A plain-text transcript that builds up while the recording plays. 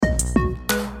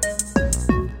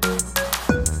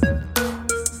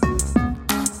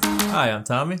Hi, I'm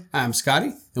Tommy. I'm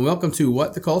Scotty, and welcome to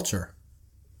What the Culture.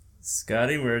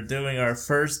 Scotty, we're doing our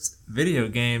first video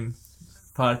game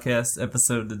podcast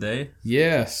episode today.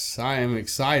 Yes, I am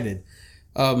excited.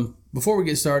 Before we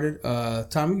get started,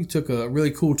 Tommy, you took a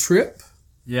really cool trip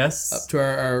Yes. up to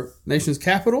our nation's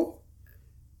capital.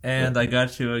 And I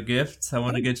got you a gift. I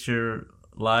want to get your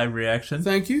live reaction.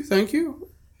 Thank you. It's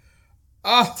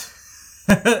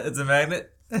a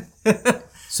magnet.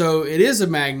 So it is a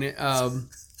magnet.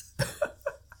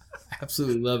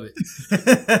 Absolutely love it.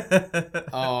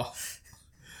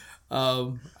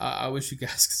 I wish you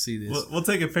guys could see this. We'll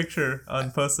take a picture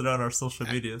and post it on our social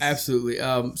medias. Absolutely.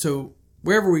 So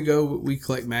wherever we go, we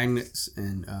collect magnets,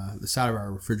 and the side of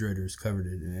our refrigerator is covered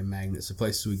in magnets. The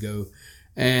places we go,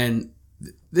 and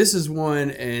this is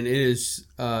one, and it is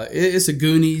it's a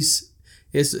Goonies.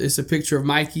 It's a picture of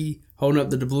Mikey holding up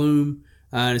the doubloon,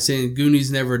 and it's saying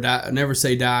Goonies never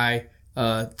say die.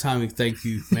 Tommy, thank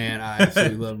you, man. I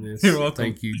absolutely love this. You're welcome.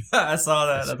 Thank you. I saw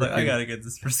that. I was like, I gotta get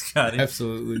this for Scotty.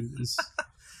 Absolutely. This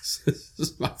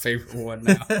is my favorite one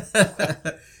now.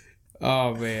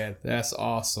 Oh man, that's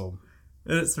awesome.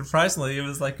 Surprisingly, it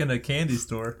was like in a candy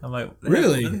store. I'm like,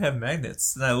 Really? They have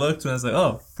magnets. And I looked and I was like,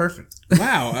 oh, perfect.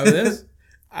 Wow,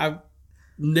 I've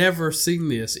never seen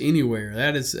this anywhere.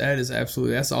 That is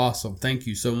absolutely, that's awesome. Thank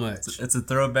you so much. It's a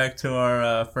throwback to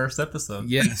our first episode.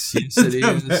 Yes, it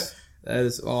is. That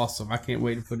is awesome. I can't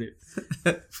wait to put it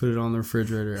on the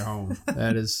refrigerator at home.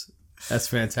 That's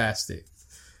fantastic.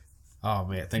 Oh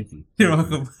man, thank you. You're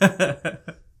welcome.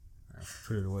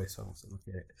 Put it away so I don't look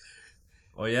at it.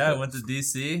 Well, yeah, I went to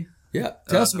DC. Yeah,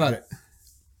 tell us about it.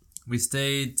 We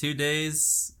stayed 2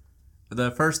 days.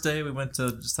 The first day we went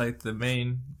to just like the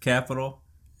main capital,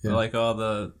 like all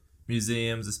the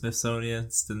museums, the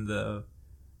Smithsonian's, and the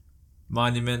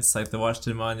monuments, like the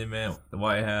Washington Monument, the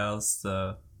White House,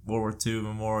 the World War II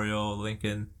Memorial,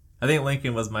 Lincoln. I think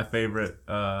Lincoln was my favorite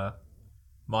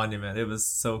monument. It was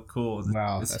so cool.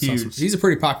 Wow, it's that's huge. awesome. He's a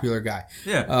pretty popular guy.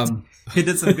 Yeah, he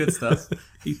did some good stuff.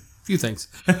 Few things.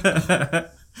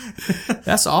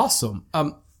 That's awesome.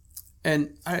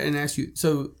 And I didn't ask you.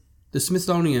 So the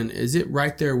Smithsonian, is it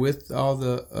right there with all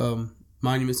the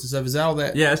monuments and stuff? Is that all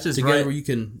that? Yeah, it's just together right where you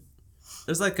can.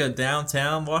 There's like a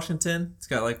downtown Washington. It's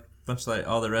got like a bunch of like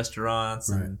all the restaurants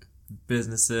and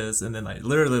businesses, and then like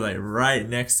literally like right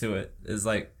next to it is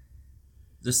like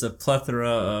just a plethora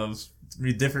of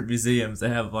different museums. They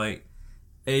have like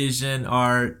Asian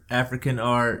art, African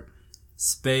art,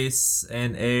 space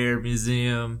and air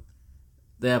museum.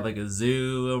 They have like a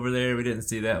zoo over there. We didn't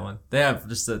see that one. They have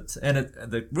just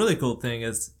the really cool thing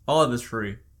is all of it's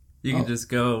free. You can just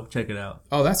go check it out.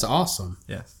 Oh, that's awesome.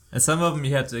 Yeah. And some of them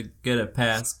you have to get a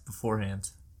pass beforehand.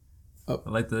 Oh.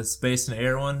 Like the space and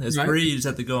air one is free. You just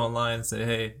have to go online and say,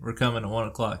 hey, we're coming at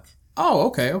 1:00. Oh,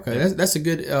 okay. Yeah. That's a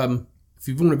good, if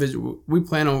you want to visit, we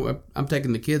plan on, I'm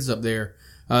taking the kids up there.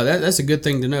 That's a good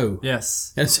thing to know.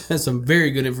 Yes. That's some very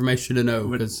good information to know.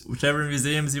 Whichever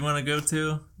museums you want to go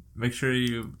to, make sure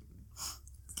you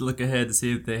look ahead to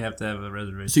see if they have to have a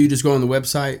reservation. So you just go on the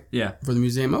website for the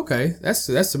museum? Okay. That's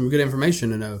some good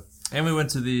information to know. And we went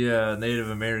to the Native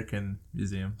American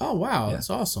Museum. Oh, wow. Yeah.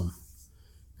 That's awesome.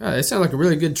 Yeah, it sounded like a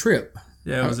really good trip.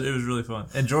 Yeah, it was really fun.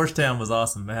 And Georgetown was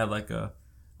awesome. It had like a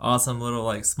awesome little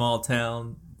like small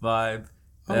town vibe.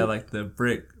 They had like the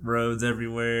brick roads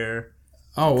everywhere.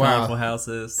 Oh, wow. Colorful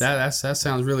houses. That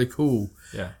sounds really cool.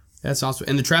 Yeah. That's awesome.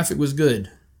 And the traffic was good.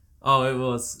 Oh, it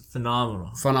was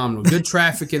phenomenal. Phenomenal. Good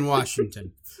traffic in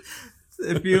Washington.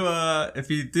 If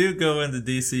you do go into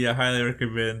DC, I highly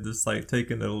recommend just like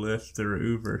taking a Lyft or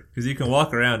Uber because you can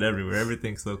walk around everywhere.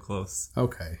 Everything's so close.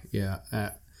 Okay. Yeah.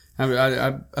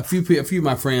 A few of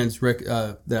my friends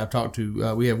that I've talked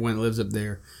to, we have one that lives up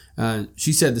there.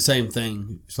 She said the same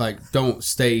thing. It's like, don't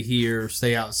stay here,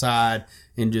 stay outside,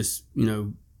 and just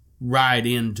ride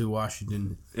into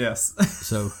Washington. Yes.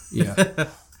 So yeah.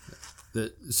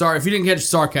 Sorry if you didn't catch the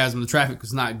sarcasm. The traffic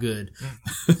was not good.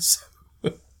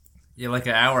 Yeah, like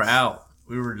an hour out,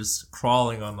 we were just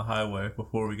crawling on the highway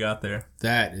before we got there.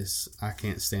 I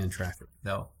can't stand traffic.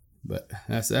 No. But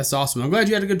that's awesome. I'm glad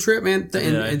you had a good trip, man.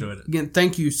 I enjoyed it. Again,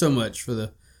 thank you so much for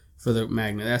the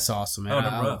magnet. That's awesome, man.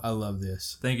 I love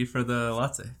this. Thank you for the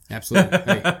latte. Absolutely.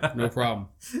 Hey, no problem.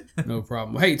 No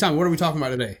problem. Hey, Tom, what are we talking about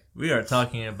today? We are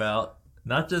talking about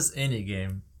not just any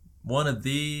game, one of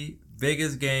the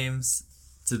biggest games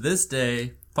to this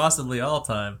day, possibly all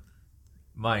time,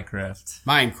 Minecraft.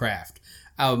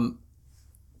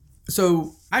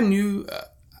 So I knew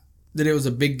that it was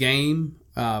a big game,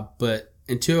 but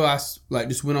until I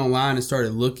just went online and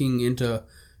started looking into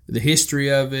the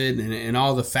history of it and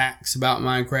all the facts about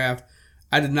Minecraft,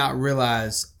 I did not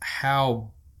realize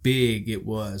how big it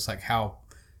was, like how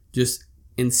just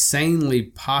insanely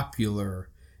popular,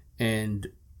 and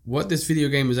what this video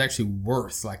game is actually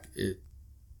worth, like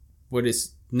what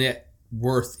its net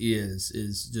worth is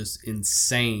just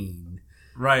insane.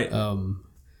 Right.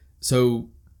 So,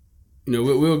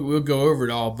 we'll go over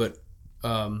it all, but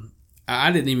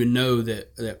I didn't even know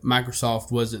that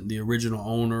Microsoft wasn't the original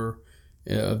owner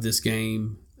of this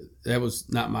game. That was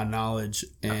not my knowledge,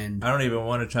 and I don't even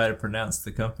want to try to pronounce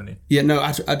the company. Yeah, no,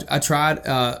 I tried.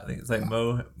 I think it's like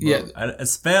Mo. Yeah,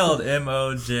 it's spelled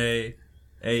Mojang.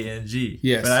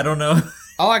 Yes, but I don't know.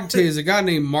 All I can tell you is a guy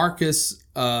named Marcus.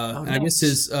 And I guess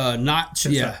his Notch.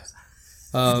 Yeah,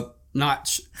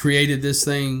 Notch created this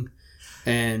thing,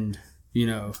 and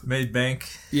made bank.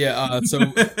 Yeah. So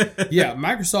yeah,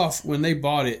 Microsoft, when they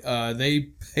bought it, they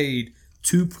paid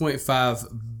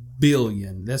 $2.5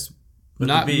 billion. That's with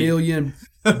not million,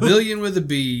 billion with a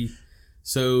B.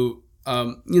 So,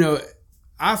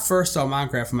 I first saw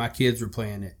Minecraft when my kids were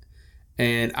playing it,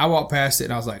 and I walked past it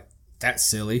and I was like, that's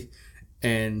silly,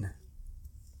 and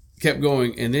kept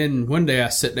going. And then one day I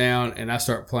sit down and I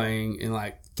start playing, and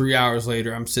like 3 hours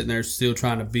later, I'm sitting there still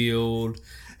trying to build,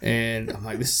 and I'm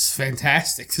like, this is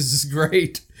fantastic. This is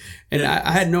great. And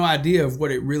I had no idea of what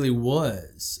it really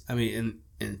was. I mean,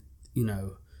 and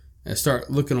I start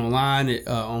looking online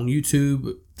on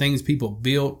YouTube. Things people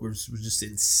built was just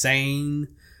insane.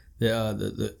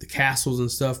 The castles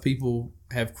and stuff people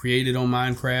have created on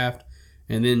Minecraft,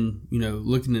 and then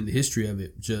looking at the history of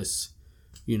it, just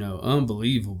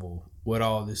unbelievable what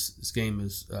all this game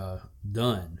has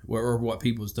done, or what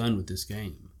people's done with this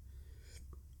game.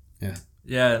 Yeah.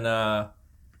 Yeah, and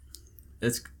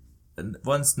it's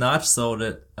once Notch sold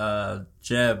it,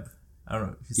 Jeb, I don't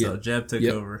know if you saw it, Jeb took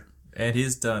over. And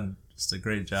he's done just a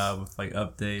great job with like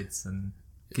updates and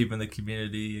keeping the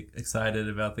community excited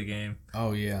about the game.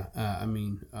 Oh yeah, I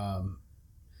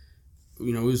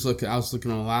was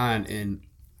looking online, and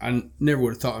I never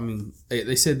would have thought. I mean,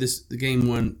 they said the game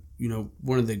won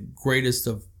one of the greatest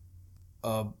of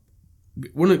one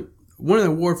of the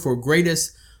award for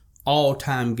greatest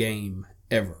all-time game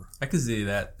ever. I could see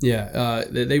that. Yeah,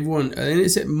 they've won, and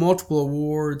it's at multiple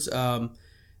awards.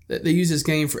 They use this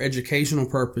game for educational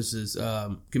purposes,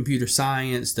 computer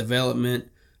science, development,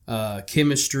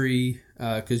 chemistry,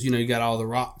 because you got all the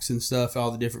rocks and stuff,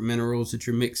 all the different minerals that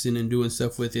you're mixing and doing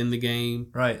stuff with in the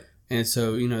game. Right. And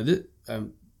so this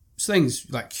thing's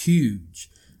like huge.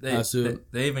 They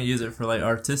even use it for like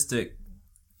artistic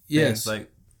things, like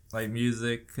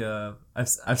music.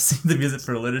 I've seen the music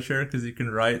for literature because you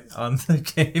can write on the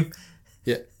game.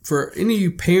 Yeah, for any of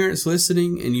you parents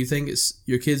listening and you think it's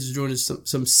your kids are doing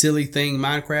some silly thing,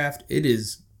 Minecraft, it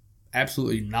is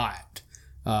absolutely not.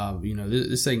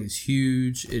 This thing is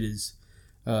huge. It is.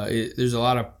 There's a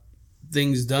lot of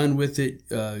things done with it,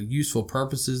 useful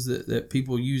purposes that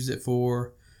people use it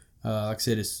for. Like I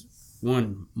said, it's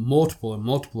won multiple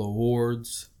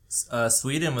awards.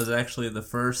 Sweden was actually the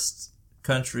first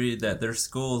country that their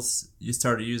schools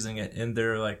started using it in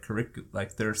their like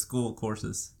their school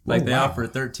courses. Like they offer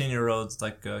 13-year-olds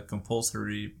like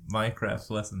compulsory Minecraft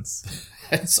lessons.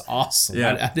 That's awesome.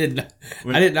 Yeah, I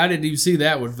didn't even see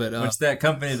that one, but which that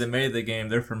company that made the game,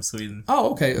 they're from Sweden.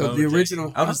 Oh, okay. The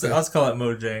original. I'll just call it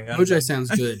Mojang. Mojang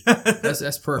sounds good.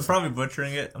 That's perfect. I'm probably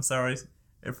butchering it. I'm sorry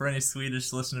if for any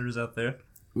Swedish listeners out there.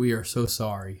 We are so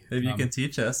sorry. Maybe you can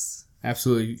teach us.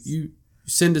 Absolutely. You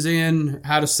send us in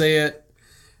how to say it.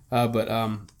 I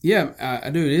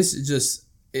do.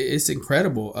 It's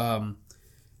incredible.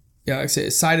 Like I said,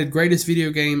 it's cited greatest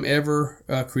video game ever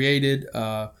created.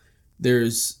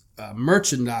 There's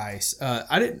merchandise.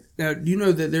 Do you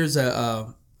know that there's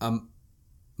a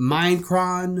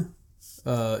Minecron?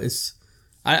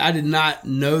 I did not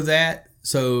know that.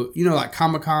 So like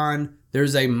Comic-Con,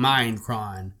 there's a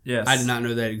Minecron. Yes, I did not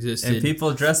know that existed. And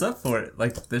people dress up for it,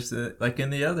 like there's like in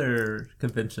the other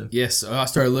convention. Yes, so I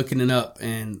started looking it up,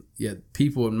 and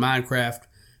people in Minecraft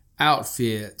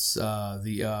outfits,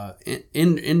 the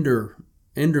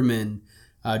Endermen,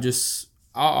 just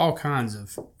all kinds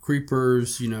of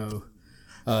creepers. If you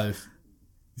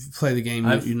play the game,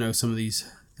 some of these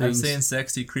things. I've seen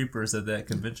sexy creepers at that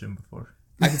convention before.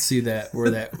 I can see that.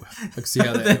 I can see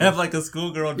how that. They have like a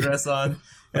schoolgirl dress on.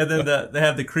 And then they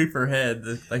have the creeper head,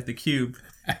 like the cube.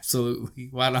 Absolutely.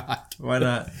 Why not? Why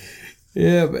not?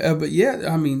 Yeah, but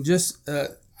I mean, just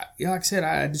like I said,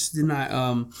 I just did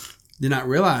not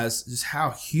realize just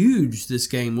how huge this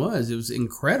game was. It was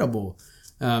incredible.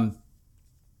 And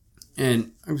I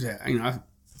was,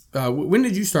 when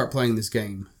did you start playing this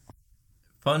game?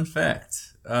 Fun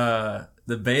fact: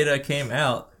 the beta came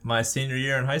out my senior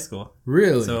year in high school.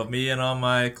 Really? So me and all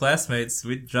my classmates,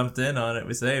 we jumped in on it.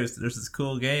 We said, hey, there's this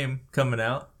cool game coming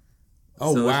out.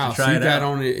 Oh, so wow. So you got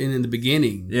on it in the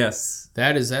beginning. Yes.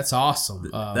 That's awesome.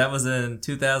 That was in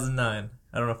 2009.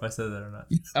 I don't know if I said that or not.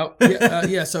 Oh, yeah.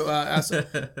 Yeah. So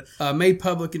I made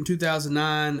public in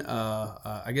 2009.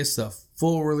 I guess the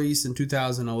full release in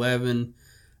 2011.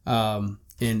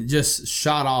 And just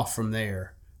shot off from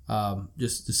there.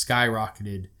 Just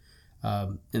skyrocketed.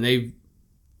 And they've,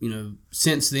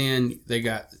 since then, they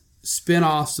got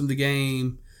spin-offs of the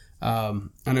game. I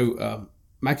know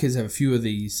my kids have a few of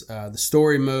these. The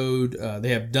story mode, they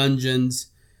have dungeons.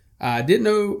 I didn't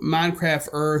know Minecraft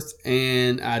Earth,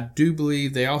 and I do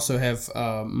believe they also have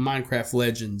Minecraft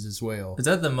Legends as well. Is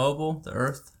that the mobile, the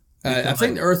Earth? I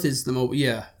think the Earth is the mobile,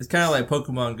 yeah. It's kind of like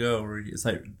Pokemon Go, where it's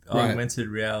like augmented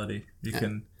reality. You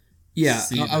can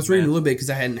see I was reading a little bit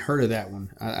because I hadn't heard of that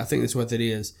one. I think that's what that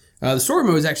is. The story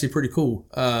mode is actually pretty cool.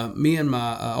 Me and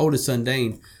my oldest son,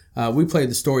 Dane, we played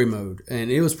the story mode,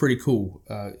 and it was pretty cool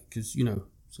because,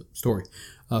 story.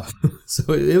 So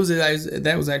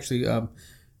that was actually...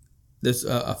 There's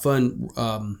a fun,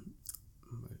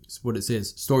 what it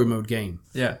says, story mode game.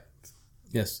 Yeah.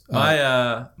 Yes.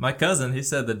 My cousin, he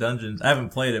said the dungeons. I haven't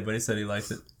played it, but he said he liked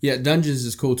it. Yeah, dungeons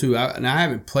is cool too. I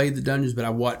haven't played the dungeons, but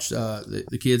I watched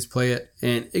the kids play it,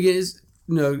 and again, it's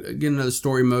again another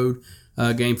story mode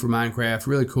game for Minecraft.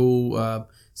 Really cool.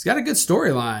 It's got a good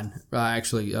storyline,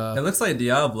 actually. It looks like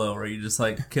Diablo, where you just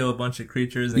like kill a bunch of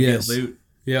creatures and get loot.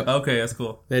 Yep. Okay, that's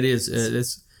cool. That is.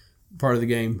 That's part of the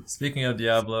game. Speaking of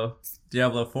Diablo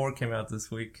 4 came out this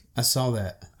week. I saw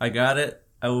that. I got it.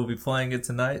 I will be playing it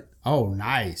tonight. Oh,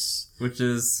 nice.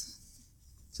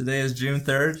 Today is June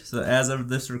 3rd, so as of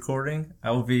this recording,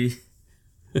 I will be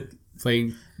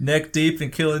playing neck deep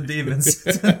and killing demons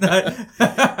tonight.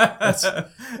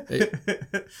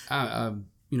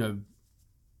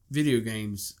 Video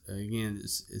games, again,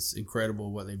 it's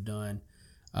incredible what they've done.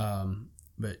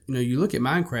 But, you look at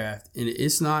Minecraft, and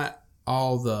it's not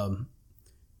all the,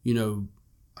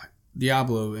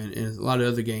 Diablo and a lot of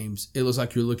other games, it looks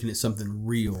like you're looking at something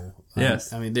real.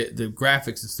 Yes. I mean, the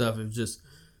graphics and stuff is just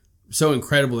so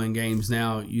incredible in games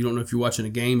now. You don't know if you're watching a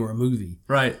game or a movie.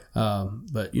 Right.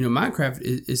 But, Minecraft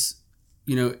is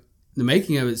the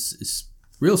making of it is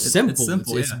real simple. It's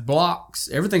simple, it's blocks.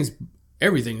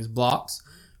 Everything is blocks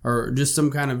or just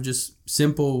some kind of just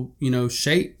simple,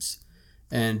 shapes.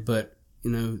 But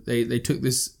they took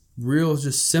this real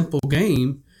just simple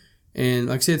game, and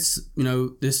like I said, it's,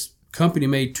 this company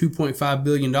made $2.5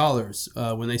 billion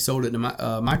when they sold it to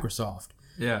Microsoft.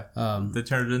 Yeah. They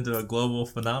turned it into a global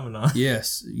phenomenon.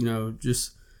 Yes. Of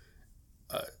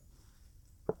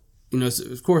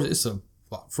course it's a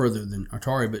lot further than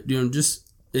Atari, but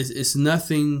it's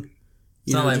nothing.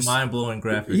 It's not like mind-blowing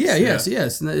graphics. Yeah. Yes.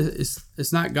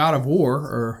 It's not God of War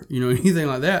or anything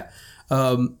like that.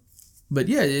 But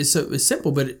yeah, it's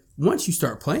simple. But once you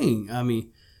start playing, I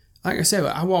mean, like I said,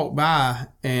 I walk by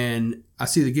and I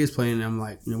see the kids playing, and I'm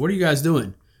like, what are you guys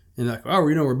doing? And they're like, oh,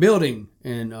 we're building,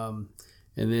 and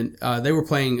then they were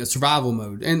playing a survival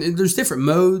mode, and there's different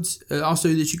modes also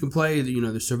that you can play.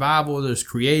 There's survival, there's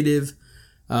creative.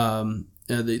 The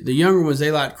younger ones, they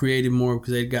like creative more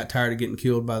because they got tired of getting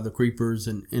killed by the creepers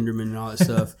and Endermen and all that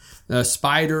stuff.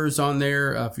 Spiders on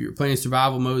there. If you're playing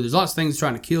survival mode, there's lots of things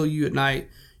trying to kill you at night.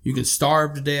 You can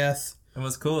starve to death. And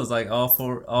what's cool is like all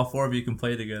four of you can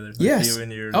play together. Like yes. You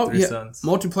and your three sons.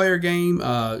 Multiplayer game.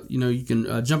 You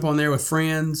can jump on there with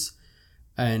friends.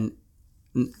 And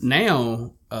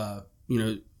now,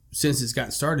 since it's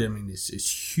gotten started, I mean,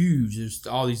 it's huge. There's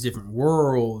all these different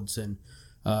worlds, and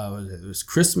there's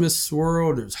Christmas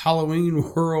world, there's Halloween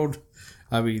world.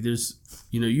 I mean, there's,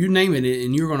 you name it,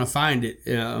 and you're going to find it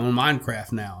on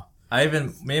Minecraft now.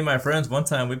 Me and my friends, one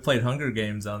time we played Hunger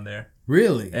Games on there.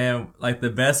 Really? And like the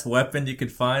best weapon you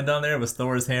could find on there was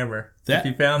Thor's hammer. If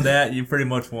you found that, you pretty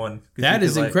much won. That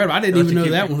is incredible. I didn't even know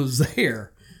that one was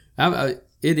there.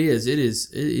 It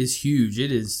is huge.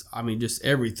 It is, I mean, just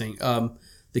everything.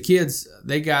 The kids,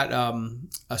 they got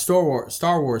a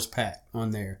Star Wars pack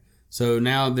on there. So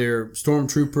now they're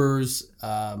stormtroopers.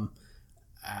 I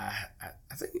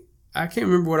think I can't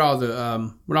remember what all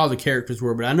the characters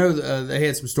were, but I know they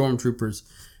had some stormtroopers,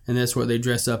 and that's what they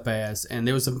dress up as. And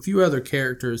there was a few other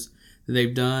characters that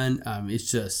they've done.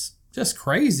 It's just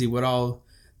crazy what all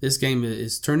this game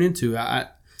is turned into.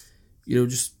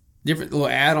 Just different little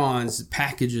add-ons,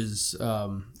 packages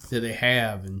that they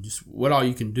have, and just what all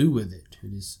you can do with it.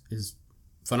 It is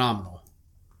phenomenal.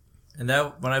 And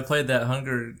that when I played that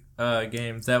Hunger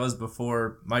Games, that was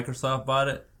before Microsoft bought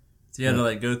it. So you had to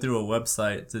like go through a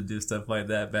website to do stuff like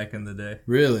that back in the day.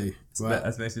 Really? Wow.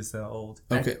 That makes me sound old.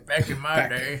 Okay. Back in my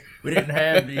day, we didn't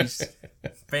have these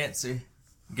fancy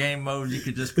game modes you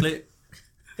could just click.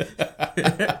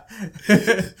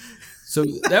 So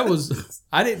that was,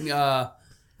 I didn't,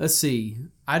 let's see.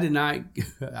 I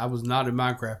was not in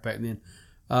Minecraft back then.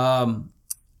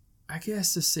 I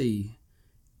guess, let's see.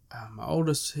 My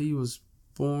oldest, he was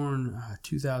born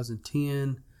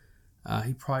 2010.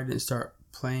 He probably didn't start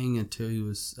playing until he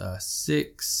was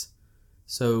 6.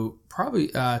 So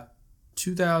probably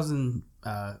 2000,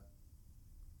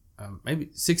 maybe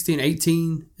 16,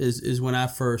 18 is when I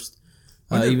first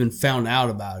even found out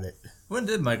about it. When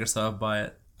did Microsoft buy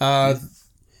it?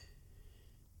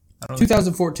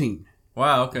 2014.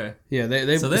 Wow, okay. Yeah,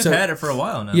 they've had it for a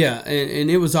while now. Yeah, and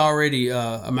it was already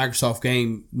a Microsoft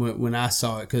game when I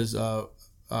saw it, because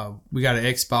we got an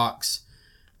Xbox,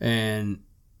 and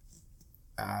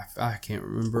I can't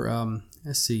remember.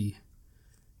 Let's see.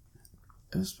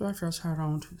 It was after I was hired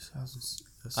on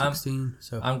 2016.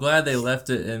 I'm glad they left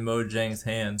it in Mojang's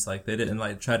hands. Like, they didn't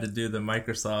like try to do the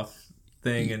Microsoft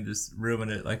thing and just ruin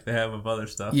it like they have with other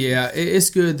stuff. Yeah, it's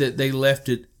good that they left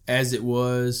it as it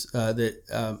was.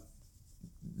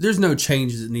 There's no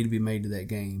changes that need to be made to that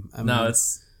game.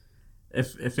 It's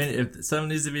if something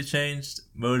needs to be changed,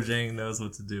 Mojang knows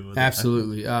what to do with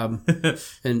absolutely.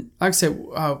 it. And like I said,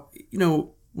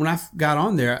 when I got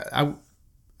on there,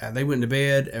 they went to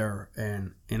bed,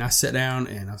 and I sat down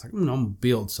and I was like, I'm gonna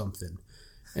build something.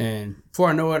 And before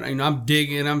I know it, I'm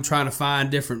digging, I'm trying to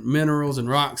find different minerals and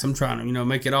rocks. I'm trying to,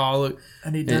 make it all look. I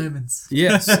need diamonds.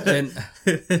 Yes, and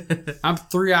I'm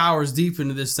 3 hours deep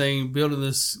into this thing, building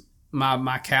this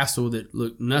my castle that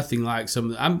looked nothing like some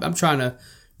of the. I'm trying to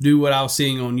do what I was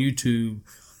seeing on YouTube,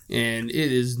 and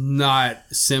it is not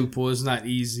simple. It's not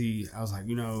easy. I was like,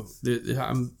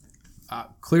 I'm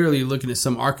clearly looking at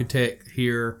some architect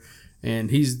here,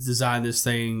 and he's designed this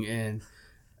thing. And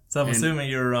so I'm assuming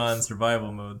you were on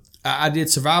survival mode. I did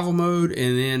survival mode,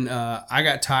 and then I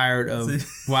got tired of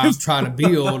while I was trying to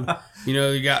build.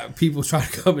 You got people trying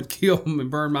to come and kill them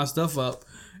and burn my stuff up.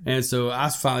 And so I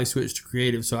finally switched to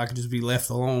creative, so I could just be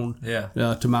left alone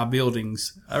to my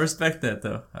buildings. I respect that,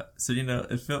 though. So,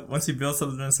 once you build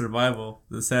something in survival,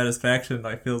 the satisfaction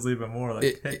feels even more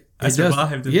like, I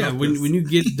survived. Yeah, when you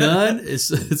get done,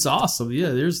 it's awesome. Yeah,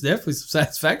 there's definitely some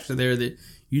satisfaction there that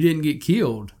you didn't get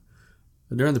killed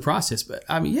during the process. But,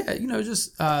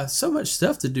 just so much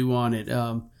stuff to do on it.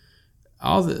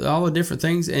 All the different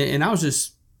things. And I was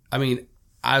just, I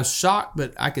was shocked,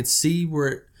 but I could see where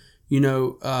it,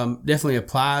 definitely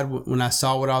applied when I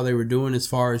saw what all they were doing as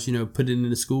far as, putting it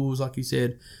into schools, like you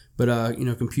said, but,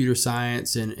 computer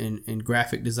science and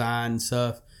graphic design and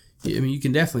stuff. You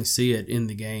can definitely see it in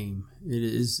the game. It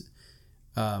is,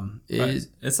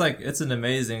 it's an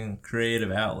amazing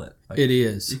creative outlet. It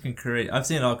is. You can create, I've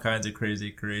seen all kinds of crazy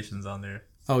creations on there.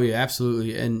 Oh yeah,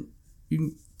 absolutely. And you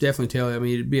can definitely tell,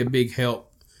 it'd be a big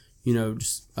help,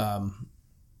 just,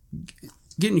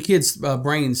 getting your kids'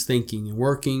 brains thinking and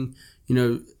working.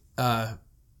 I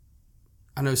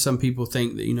know some people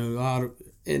think that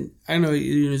and I know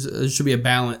there should be a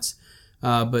balance,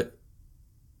 but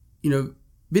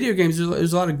video games,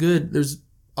 there's a lot of good. There's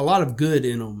a lot of good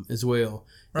in them as well,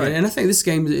 right. And I think this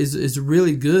game is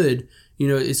really good.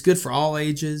 It's good for all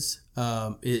ages.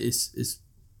 It's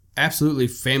absolutely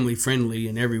family friendly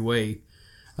in every way,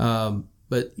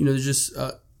 but there's just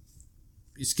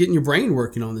it's getting your brain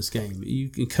working on this game. You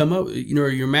can come up, your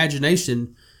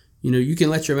imagination, you can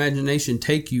let your imagination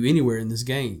take you anywhere in this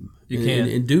game. You can.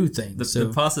 And do things. The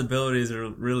possibilities are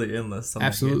really endless.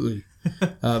 Absolutely.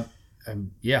 That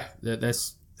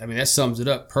sums it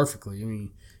up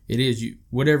perfectly. It is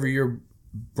whatever your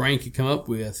brain can come up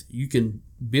with, you can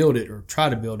build it or try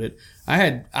to build it. I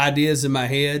had ideas in my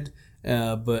head,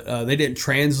 but they didn't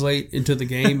translate into the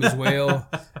game as well.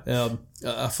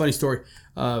 A funny story.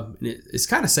 It's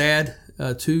kind of sad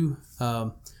too.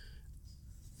 Trying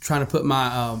to put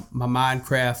my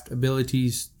Minecraft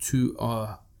abilities to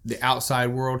the outside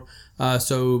world.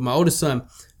 So my oldest son,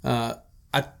 I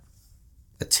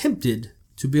attempted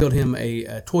to build him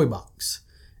a toy box,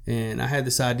 and I had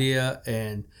this idea,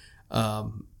 and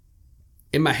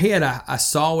in my head I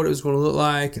saw what it was going to look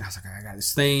like, and I was like, I got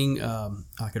this thing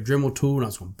like a Dremel tool, and I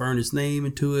was going to burn his name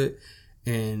into it,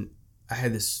 and I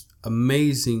had this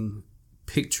amazing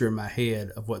picture in my head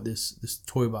of what this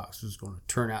toy box was going to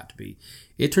turn out to be.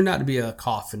 It turned out to be a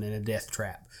coffin and a death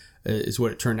trap is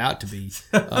what it turned out to be,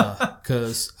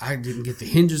 because I didn't get the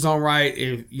hinges on right.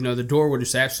 The door would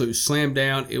just absolutely slam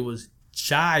down. It was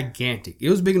gigantic. It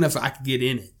was big enough I could get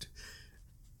in it.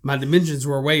 My dimensions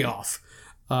were way off.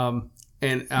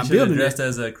 and I'm should have building dressed it.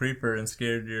 as a creeper and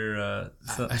scared your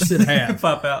I should have.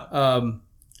 pop out.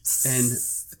 And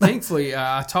thankfully,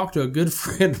 I talked to a good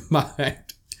friend of mine,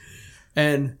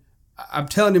 and I'm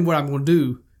telling him what I'm going to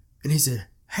do, and he said,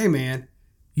 "Hey, man,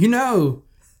 you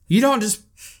don't just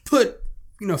put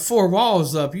 4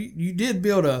 walls up. You did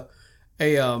build a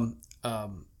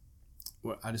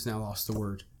what, I just now lost the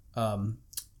word.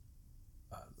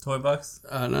 Toy box?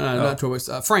 No, not toy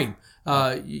box. Frame.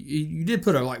 You did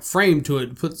put a frame to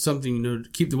it, put something to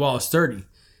keep the wall sturdy."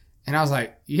 And I was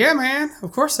like, "Yeah, man,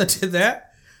 of course I did that."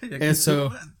 And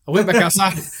so I went back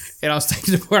outside, and I was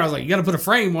taking the point. I was like, "You got to put a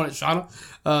frame on it, Shauna.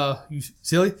 You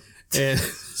silly." And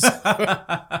so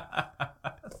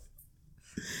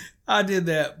I did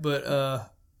that, but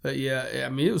yeah, I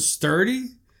mean, it was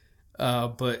sturdy,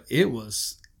 but it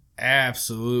was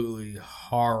absolutely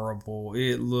horrible.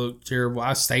 It looked terrible.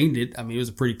 I stained it. I mean, it was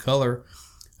a pretty color,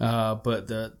 but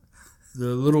the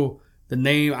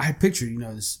name I pictured,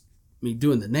 me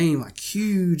doing the name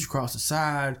huge across the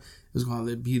side. It was going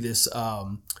to be this,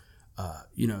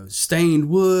 stained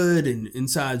wood, and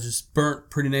inside just burnt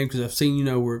pretty name, because I've seen,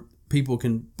 where people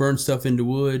can burn stuff into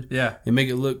wood, and make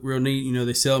it look real neat.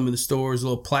 They sell them in the stores,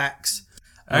 little plaques.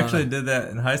 I actually did that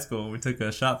in high school. We took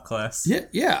a shop class.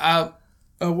 Yeah.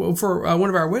 Well, for one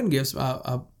of our wedding gifts,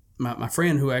 my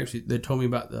friend who they told me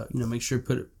about make sure to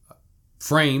put a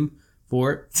frame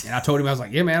for it, and I told him, I was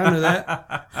like, "Yeah, man, I know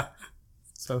that."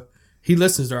 So he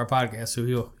listens to our podcast, so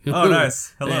he'll oh,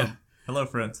 nice. Hello. Yeah. Hello,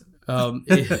 friends.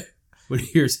 When he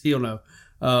hears, he'll know.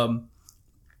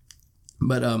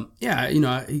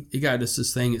 He got us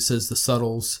this thing. It says the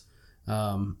Subtles.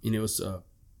 It was a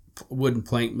wooden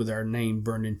plank with our name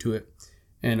burned into it,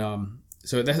 and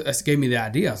so that gave me the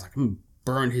idea. I was like, I'm gonna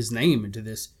burn his name into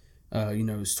this.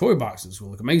 His toy boxes will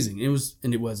look amazing. It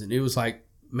wasn't. It was like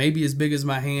maybe as big as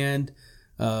my hand,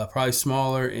 probably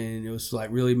smaller, and it was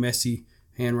really messy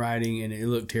handwriting, and it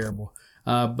looked terrible.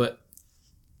 But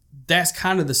that's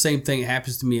kind of the same thing that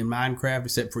happens to me in Minecraft,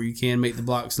 except for you can make the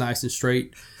blocks nice and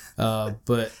straight.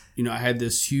 But I had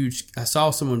this I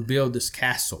saw someone build this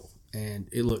castle, and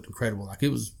it looked incredible. It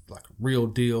was a real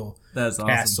deal. That's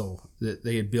castle awesome. That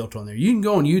they had built on there. You can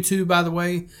go on YouTube, by the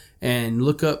way, and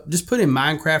look up, just put in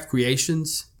Minecraft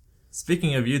creations.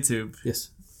 Speaking of YouTube. Yes.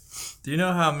 Do you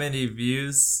know how many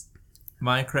views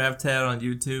Minecraft had on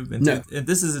YouTube? No. And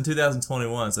this is in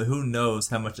 2021, so who knows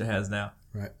how much it has now.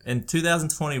 Right. In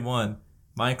 2021,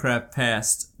 Minecraft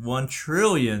passed 1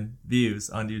 trillion views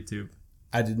on YouTube.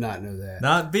 I did not know that.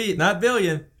 Not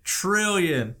billion,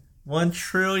 trillion. 1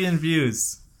 trillion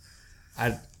views.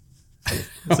 Sorry,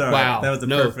 wow. That was a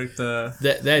perfect...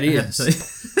 that is.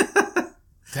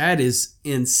 That is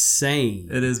insane.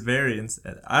 It is very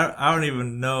insane. I don't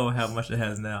even know how much it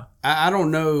has now. I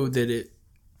don't know that it...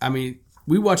 I mean,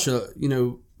 we watch a lot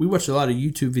of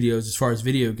YouTube videos as far as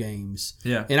video games.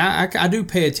 Yeah. And I do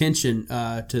pay attention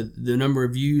to the number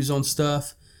of views on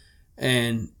stuff,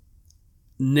 and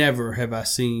never have I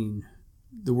seen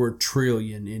the word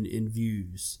trillion in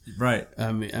views. Right.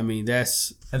 I mean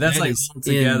that's all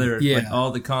together,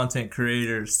 all the content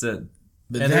creators and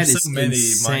there's so many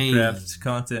insane. Minecraft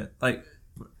content.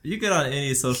 You get on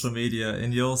any social media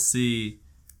and you'll see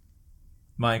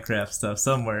Minecraft stuff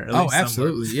somewhere.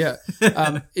 Absolutely, yeah.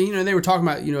 They were talking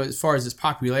about, as far as its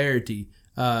popularity,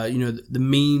 the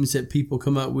memes that people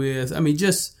come up with. I mean,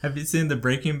 just... Have you seen the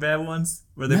Breaking Bad ones?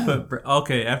 Where they put...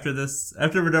 Okay, after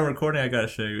we're done recording, I gotta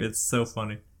show you. It's so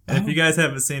funny. And if you guys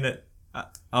haven't seen it,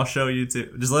 I'll show you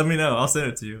too. Just let me know. I'll send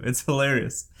it to you. It's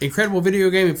hilarious. Incredible video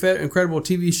game, incredible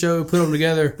TV show, put them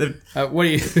together. What do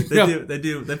you...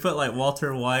 They put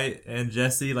Walter White and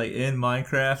Jesse in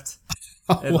Minecraft.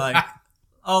 And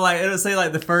it'll say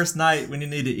the first night when you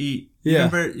need to eat. You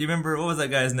remember what was that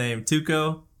guy's name?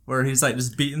 Tuco? Where he's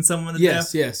just beating someone to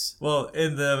death? Yes. Well,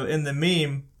 in the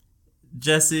meme,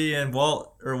 Jesse and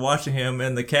Walt are watching him,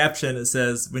 and the caption, it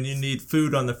says, "When you need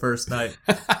food on the first night."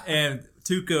 And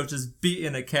Tuco just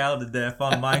beating a cow to death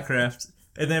on Minecraft.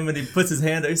 And then when he puts his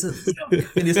hand up, he says,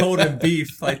 and he's holding beef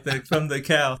from the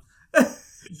cow.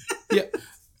 Yeah.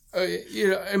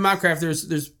 In Minecraft,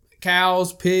 there's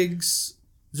cows, pigs.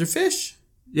 Is there fish?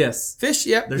 Yes. Fish,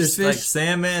 yep. There's fish.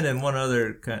 Salmon and one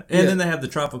other kind. And then they have the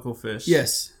tropical fish.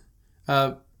 Yes.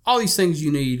 All these things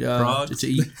you need to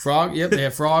eat. Frog, yep, they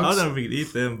have frogs. I don't know if we could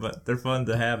eat them, but they're fun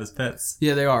to have as pets.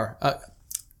 Yeah, they are.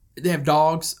 They have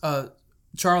dogs.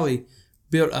 Charlie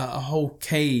built a whole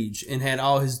cage and had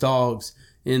all his dogs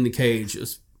in the cage.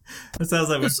 That sounds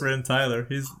like my friend Tyler.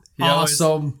 He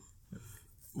awesome.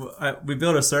 We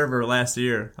built a server last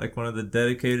year, one of the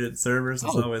dedicated servers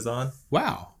that's always on.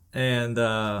 Wow. And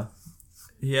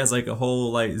he has a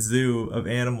whole zoo of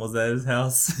animals at his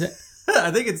house.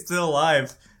 I think it's still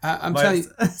live. I'm telling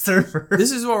you, server.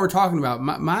 This is what we're talking about.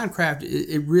 Minecraft,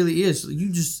 it really is.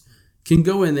 You just can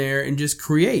go in there and just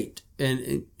create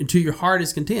and to your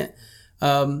heart's content.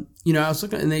 I was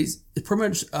looking, and it's pretty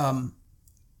much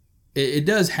it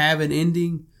does have an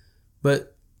ending,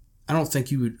 but I don't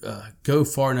think you would go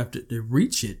far enough to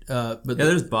reach it. But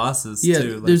there's bosses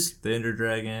too, like there's the Ender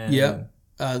Dragon. Yeah,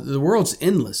 the world's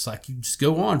endless. Like you just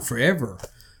go on forever.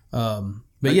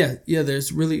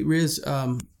 There's really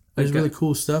really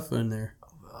cool stuff in there.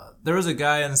 There was a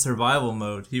guy in survival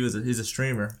mode. He's a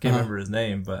streamer. Can't remember his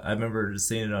name, but I remember just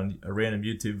seeing it on a random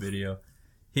YouTube video.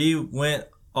 He went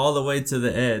all the way to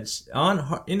the edge on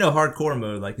hardcore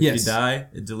mode. Like if you die,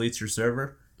 it deletes your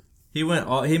server. He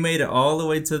made it all the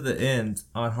way to the end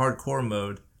on hardcore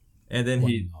mode, and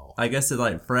then I guess it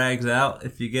like frags out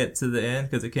if you get to the end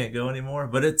because it can't go anymore.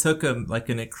 But it took him like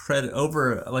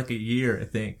over like a year, I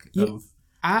think. Yeah,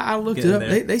 I looked it up.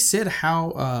 They said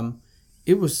how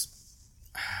it was.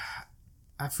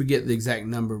 I forget the exact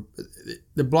number.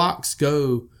 The blocks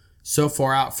go so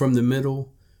far out from the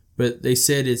middle, but they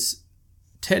said it's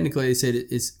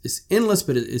endless,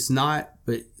 but it's not.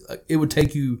 But it would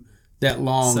take you that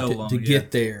long to get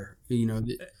there.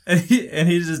 And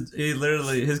he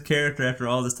literally, his character after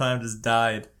all this time just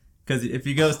died because if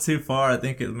he goes too far, I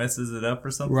think it messes it up or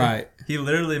something. Right. He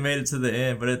literally made it to the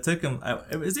end, but it took him.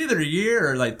 It was either a year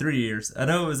or like 3 years. I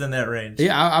know it was in that range.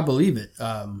 Yeah, I believe it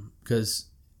because.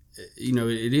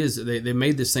 It is. They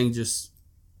made this thing just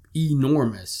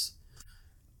enormous.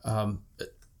 I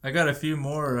got a few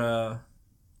more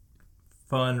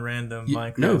fun, random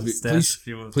Minecraft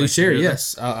stats. Please share.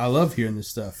 Yes, I love hearing this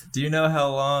stuff. Do you know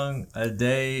how long a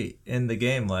day in the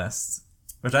game lasts?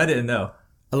 Which I didn't know.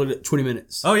 I looked at 20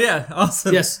 minutes. Oh yeah,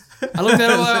 awesome. Yes, I looked at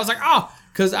it. I was like,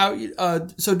 because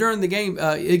so during the game,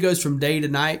 it goes from day to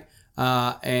night.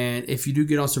 And if you do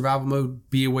get on survival mode,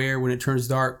 be aware when it turns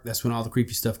dark. That's when all the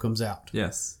creepy stuff comes out.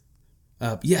 Yes.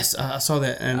 I saw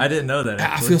that. And I didn't know that.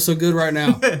 Actually. I feel so good right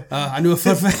now. I knew a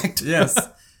fun fact. Yes.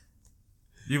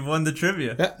 You've won the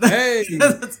trivia. Hey.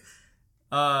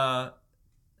 And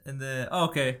then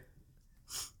okay.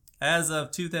 As of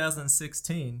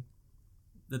 2016,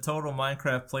 the total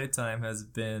Minecraft playtime has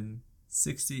been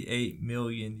 68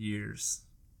 million years.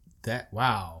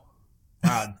 Wow,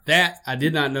 that I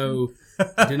did not know.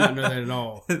 I did not know that at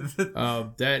all.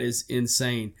 That is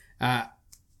insane. I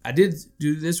did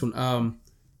do this one.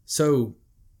 So,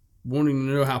 wanting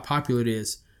to know how popular it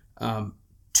is,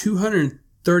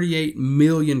 238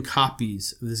 million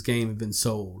copies of this game have been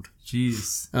sold.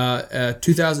 Jeez.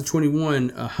 2021,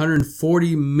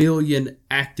 140 million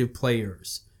active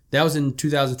players. That was in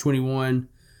 2021.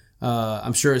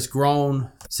 I'm sure it's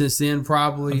grown since then,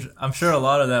 probably. I'm sure a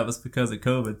lot of that was because of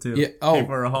COVID, too. Yeah. People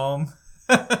were home.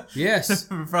 Yes.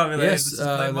 Probably like, yes.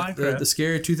 The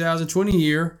scary 2020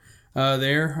 year we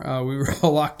were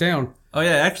all locked down. Oh,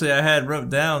 yeah. Actually, I had wrote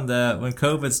down that when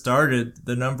COVID started,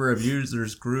 the number of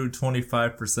users grew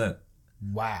 25%.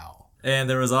 Wow. And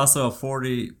there was also a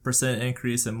 40%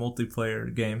 increase in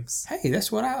multiplayer games. Hey, that's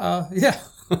what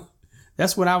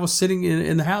that's when I was sitting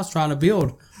in the house trying to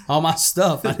build all my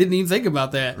stuff. I didn't even think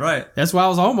about that. Right. That's why I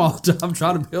was home all the time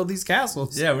trying to build these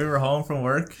castles. Yeah, we were home from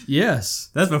work. Yes.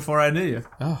 That's before I knew you.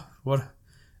 Oh, what?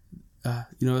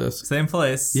 Same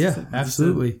place. Yeah,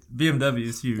 absolutely. BMW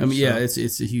is huge. I mean, yeah, it's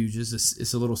a huge.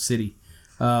 It's a little city.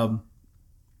 But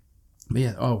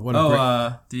yeah. Oh,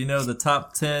 what? Do you know the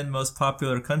top 10 most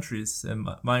popular countries in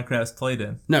Minecraft's played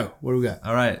in? No. What do we got?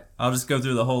 All right, I'll just go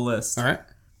through the whole list. All right.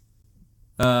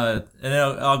 And then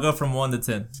I'll go from 1 to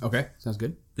 10. Okay, sounds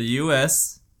good. The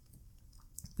U.S.,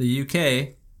 the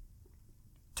UK,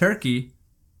 Turkey,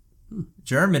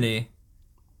 Germany,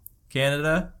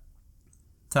 Canada,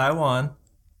 Taiwan,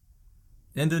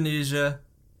 Indonesia,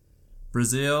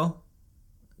 Brazil,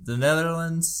 the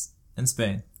Netherlands, and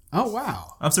Spain. Oh,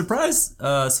 wow. I'm surprised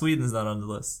Sweden's not on the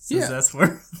list. Since that's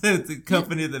where the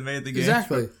company that made the game.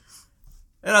 Exactly.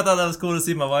 And I thought that was cool to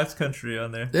see my wife's country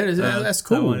on there. That's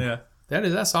cool. Taiwan, yeah.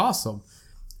 That's awesome.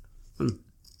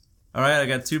 All right, I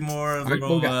got 2 more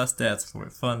little stats for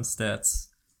it. Fun stats.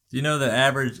 Do you know the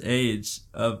average age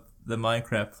of the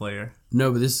Minecraft player?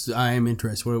 No, but I am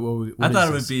interested. What I thought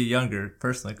it would be younger,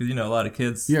 personally, because a lot of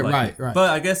kids. Yeah, right. But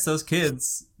I guess those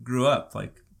kids grew up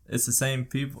it's the same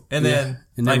people, and then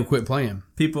never quit playing.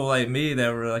 People like me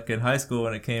that were in high school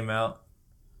when it came out,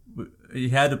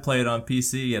 you had to play it on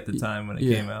PC at the time when it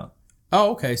came out.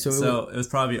 Oh, okay. So it was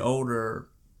probably older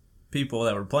people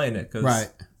that were playing it because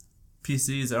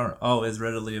PCs aren't always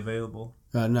readily available.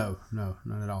 No,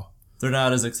 not at all. They're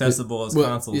not as accessible as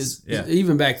consoles.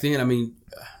 Even back then, I mean,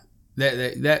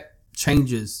 that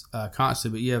changes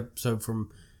constantly. But yeah, so from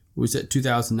was at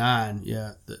 2009.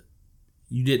 Yeah,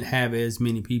 you didn't have as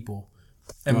many people.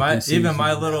 And even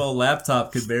my little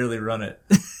laptop could barely run it.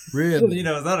 Really?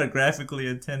 It's not a graphically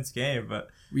intense game, but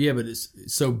yeah, but it's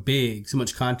so big, so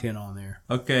much content on there.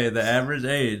 Okay, the average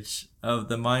age of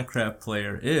the Minecraft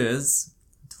player is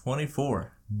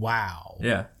 24. Wow.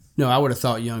 Yeah. No, I would have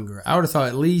thought younger. I would have thought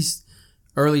at least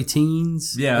early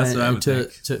teens. Yeah, that's what I would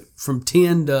think. From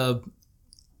 10 to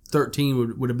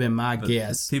 13 would have been my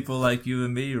guess. People like you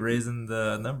and me raising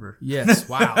the number. Yes.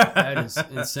 Wow. That is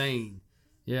insane.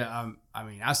 Yeah. I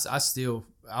mean, I'll still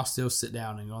sit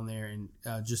down and go on there and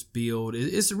just build.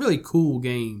 It's a really cool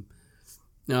game.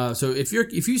 So if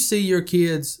you see your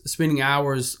kids spending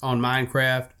hours on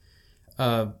Minecraft,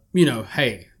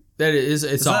 hey,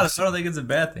 it's awesome. I don't think it's a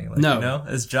bad thing. No.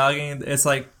 It's jogging. It's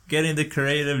like getting the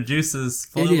creative juices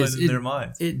flowing in their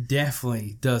minds. It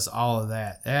definitely does all of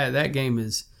that. That game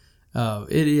is,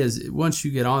 it is, once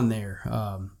you get on there,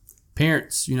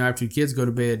 parents, after your kids go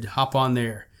to bed, hop on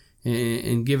there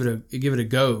and give it a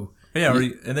go. Yeah,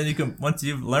 and then you can, once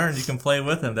you've learned, you can play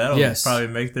with them. That'll probably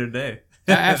make their day.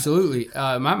 Absolutely.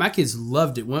 My kids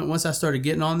loved it. Once I started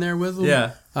getting on there with them,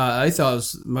 they thought it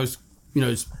was the most,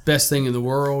 it's best thing in the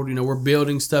world. We're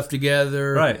building stuff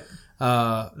together. Right.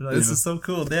 This is so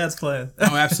cool. Dad's playing.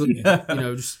 Oh, absolutely.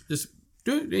 Just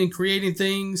doing and creating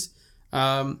things.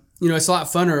 It's a lot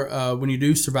funner when you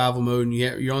do survival mode and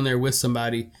you're on there with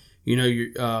somebody.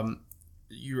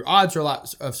 Your odds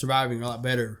of surviving are a lot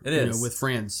better. It is with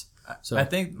friends. So I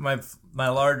think my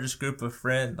largest group of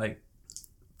friends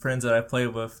that I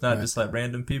played with, not just like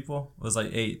random people, was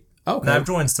like 8. Okay. And I've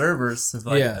joined servers with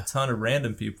a ton of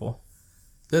random people.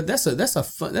 That's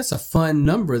a fun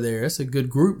number there. That's a good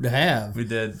group to have. We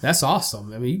did. That's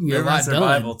awesome. I mean, you can get a lot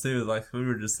survival done. too. Like we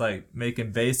were just like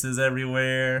making bases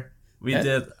everywhere. We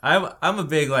did. I'm a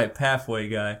big like pathway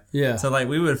guy. Yeah. So like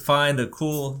we would find a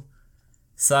cool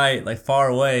site like far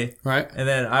away, right? And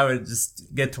then I would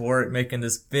just get to work making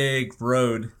this big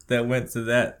road that went to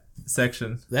that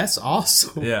section. That's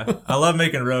awesome. Yeah, I love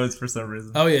making roads for some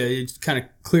reason. Oh yeah, you just kind of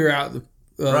clear out the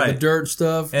dirt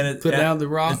stuff and put down the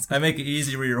rock. I make it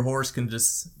easy where your horse can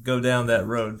just go down that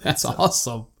road. That's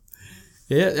awesome.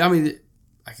 Yeah, I mean,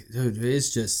 dude,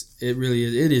 it's just it really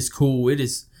is. It is cool. It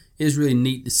is really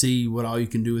neat to see what all you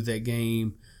can do with that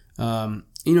game. And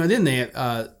then they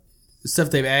have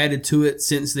stuff they've added to it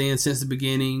since the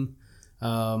beginning.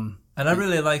 And I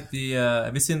really like the.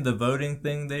 Have you seen the voting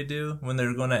thing they do when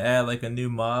they're going to add like a new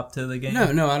mob to the game?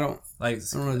 No, I don't. I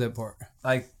don't know that part.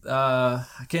 I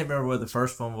can't remember what the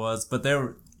first one was, but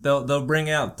they'll bring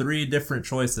out 3 different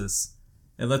choices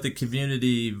and let the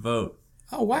community vote.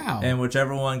 Oh wow! And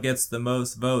whichever one gets the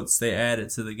most votes, they add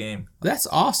it to the game. That's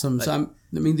awesome. So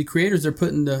the creators are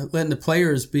letting the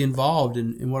players be involved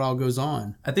in what all goes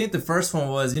on. I think the first one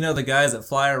was, the guys that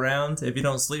fly around if you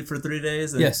don't sleep for 3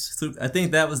 days. And yes. I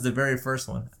think that was the very first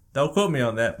one. Don't quote me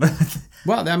on that.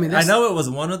 Well, I mean, I know it was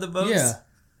one of the votes. Yeah.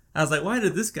 I was like, why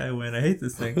did this guy win? I hate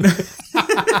this thing.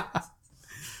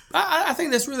 I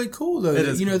think that's really cool though.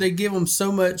 Cool. They give them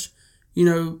so much.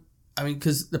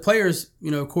 Because the players,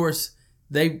 of course.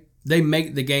 They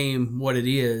make the game what it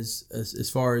is as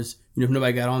far as, if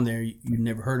nobody got on there, you'd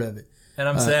never heard of it. And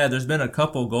I'm sad. There's been a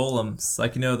couple golems,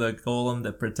 like, the golem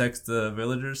that protects the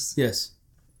villagers. Yes.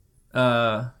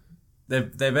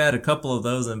 They've had a couple of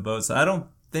those in boats. I don't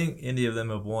think any of them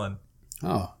have won.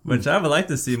 Oh. Which I would like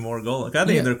to see more golems. I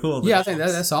think they're cool. Yeah, I think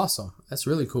that's awesome. That's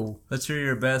really cool. Let's hear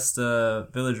your best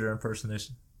villager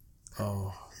impersonation.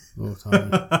 Oh,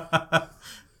 Tommy.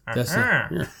 That's They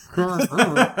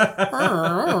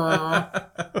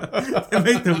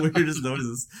make the weirdest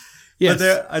noises. Yes.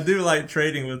 But I do like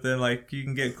trading with them. Like, you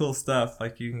can get cool stuff.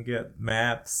 Like, you can get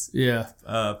maps. Yeah.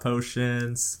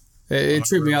 Potions. It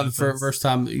tripped me out the first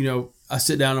time. I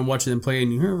sit down and watch them play,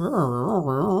 and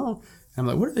I'm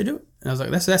like, what are they doing? And I was like,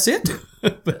 that's it.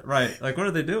 But, right. Like, what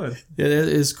are they doing? Yeah, that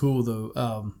is cool,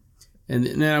 though. And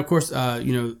then, of course,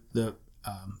 the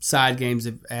side games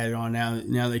they've added on now.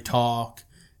 Now they talk.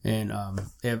 And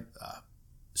they have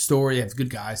story. They have the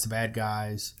good guys, the bad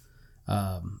guys.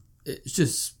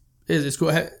 It's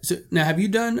cool. So now, have you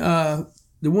done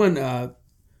the one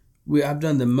I've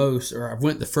done the most, or I've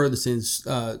went the furthest in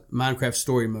Minecraft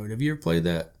story mode? Have you ever played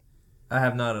that? I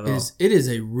have not at all. It is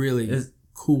a really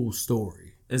cool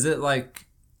story. Is it like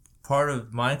part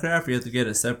of Minecraft, or you have to get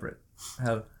it separate?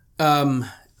 Yeah,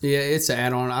 it's an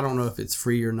add-on. I don't know if it's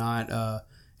free or not.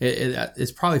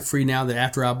 It's probably free now. That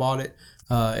after I bought it.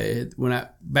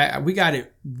 We got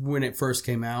it when it first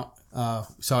came out.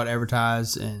 Saw it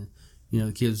advertised, and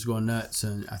the kids were going nuts.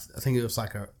 And I think it was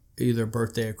like either a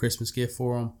birthday or Christmas gift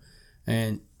for them.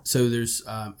 And so there's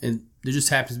and there just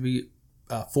happens to be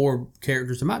 4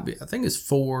 characters. It might be, I think it's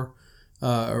 4,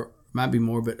 or might be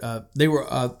more, but they were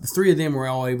the 3 of them were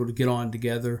all able to get on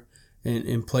together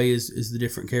and play as the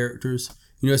different characters.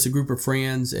 You know, it's a group of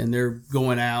friends, and they're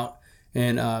going out,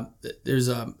 and there's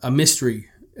a mystery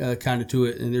kind of to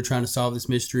it, and they're trying to solve this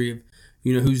mystery of,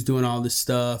 you know, who's doing all this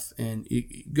stuff, and you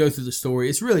go through the story.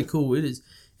 It's really cool.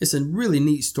 It's a really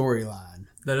neat storyline.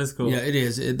 That is cool. Yeah, it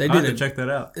is. They did to check that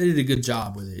out. They did a good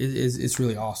job with it. It's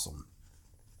really awesome.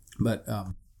 But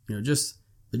you know, just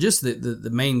the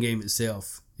main game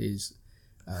itself is,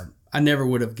 I never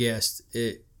would have guessed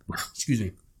it. Excuse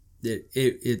me.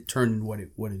 It turned into what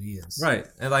it is. Right,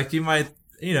 and like you might,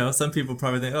 you know, some people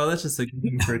probably think, oh, that's just a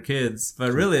game for kids,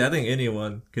 but really, I think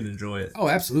anyone can enjoy it. Oh,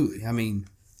 absolutely. I mean,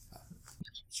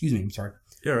 excuse me. I'm sorry.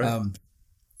 You're right.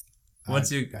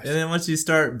 Once you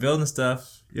start building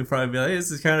stuff, you'll probably be like, hey, this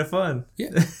is kind of fun.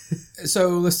 Yeah.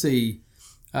 So let's see.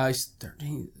 He's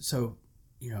 13. So,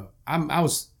 you know, I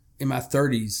was in my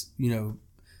 30s, you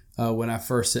know, when I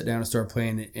first sat down and started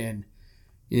playing it, and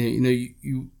you know,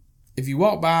 you if you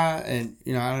walk by, and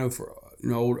you know, I don't know, for, you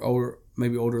know,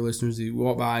 older listeners, you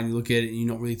walk by and you look at it and you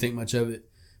don't really think much of it,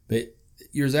 but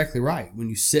you're exactly right. When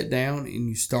you sit down and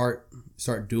you start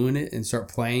doing it and start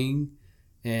playing,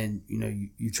 and you know,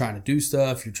 you're trying to do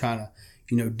stuff, you're trying to,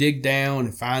 you know, dig down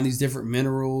and find these different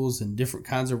minerals and different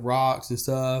kinds of rocks and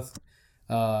stuff.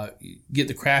 You get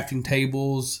the crafting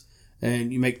tables,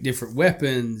 and you make different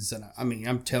weapons, and I mean,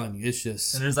 I'm telling you, it's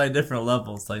just, and there's like different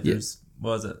levels. Like there's,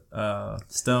 what was it?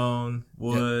 Stone,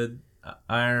 wood,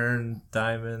 iron,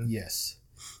 diamond. Yes.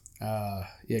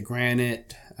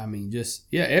 Granite. I mean,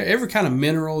 just, every kind of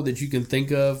mineral that you can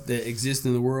think of that exists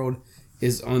in the world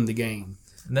is on the game.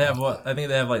 And they have I think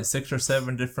they have like 6 or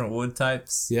 7 different wood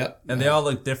types. Yep. And they all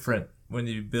look different when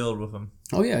you build with them.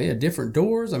 Oh, yeah. Different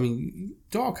doors. I mean, you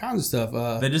do all kinds of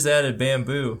stuff. They just added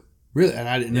bamboo. Really? And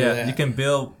I didn't know that. Yeah, you can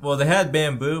build, well, they had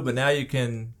bamboo, but now you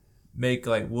can make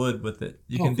like wood with it.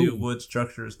 You can do wood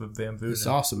structures with bamboo. It's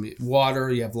awesome. Water,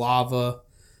 you have lava.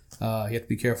 You have to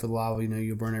be careful with lava. You know,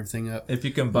 you'll burn everything up. If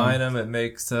you combine them, it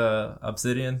makes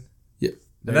obsidian. Yep.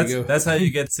 That's how you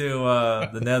get to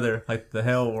the Nether, like the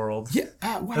Hell world. Yeah,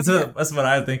 that's what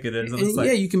I think it is. And,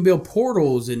 like, you can build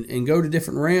portals and go to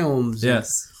different realms.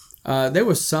 Yes. There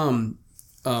was some,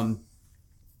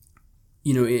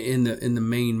 you know, in the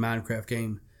main Minecraft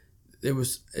game, there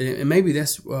was, and maybe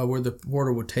that's where the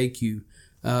portal would take you.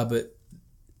 But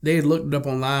they had looked it up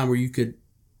online where you could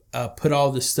put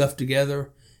all this stuff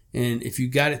together, and if you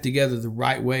got it together the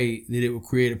right way, that it would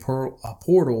create a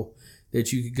portal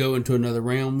that you could go into another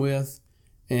realm with.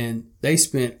 And they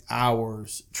spent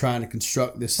hours trying to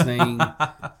construct this thing,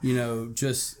 you know,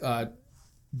 just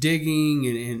digging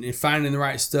and finding the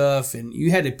right stuff, and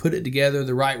you had to put it together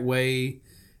the right way.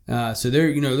 So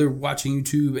they're watching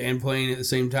YouTube and playing at the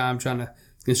same time, trying to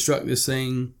construct this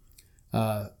thing.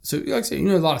 So like I said, you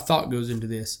know, a lot of thought goes into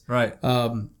this, right?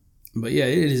 But yeah,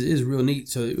 it is real neat.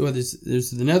 So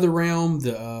there's the Nether realm.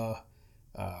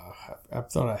 I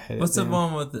thought I had. What's the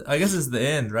one with? I guess it's the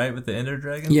end, right? With the Ender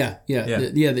Dragon. Yeah.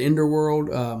 The Ender world.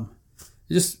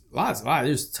 Just lots.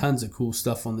 There's tons of cool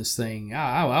stuff on this thing.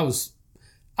 I was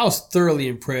thoroughly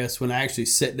impressed when I actually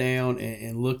sat down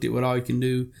and looked at what all you can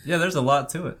do. Yeah, there's a lot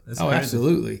to it. It's crazy.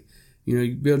 Absolutely. You know,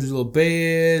 you build your little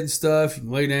bed and stuff. You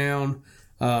can lay down.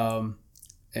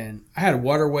 And I had a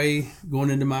waterway going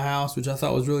into my house, which I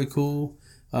thought was really cool.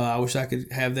 I wish I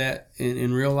could have that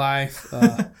in real life.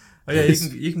 Oh yeah,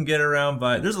 you can get around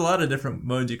by. There's a lot of different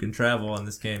modes you can travel on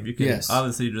this game. You can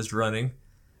obviously just running.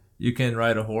 You can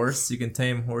ride a horse. You can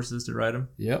tame horses to ride them.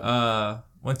 Yep.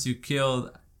 Once you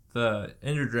kill the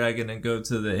Ender Dragon and go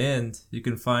to the end, you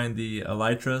can find the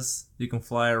Elytras. You can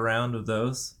fly around with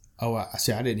those. Oh, I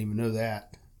see. I didn't even know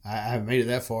that. I haven't made it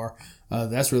that far.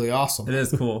 That's really awesome. It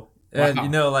is cool. And you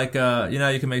know, like you know,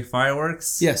 you can make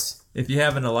fireworks. Yes. If you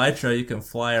have an Elytra, you can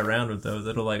fly around with those.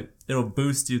 It'll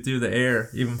boost you through the air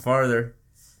even farther.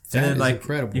 That is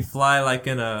incredible. You fly like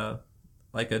in a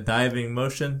diving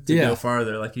motion to go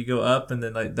farther. Like you go up and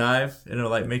then like dive, and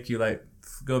it'll like make you like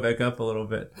go back up a little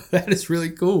bit. That is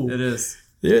really cool. It is.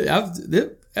 It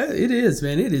is,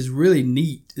 man. It is really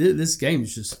neat. This game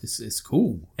is just it's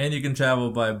cool. And you can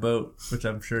travel by boat, which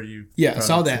I'm sure you. Yeah, I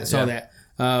saw that.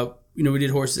 You know, we did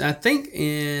horses. I think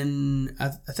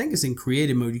it's in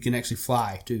creative mode. You can actually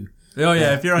fly too. Oh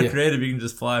yeah, if you're on creative, you can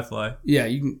just fly. Yeah,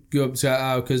 you can go up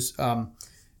because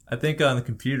I think on the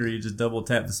computer you just double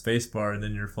tap the space bar and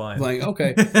then you're flying. Like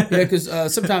okay, yeah, because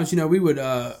sometimes we would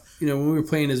when we were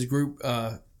playing as a group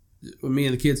with me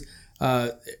and the kids,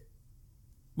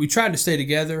 we tried to stay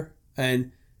together,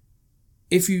 and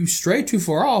if you stray too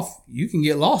far off, you can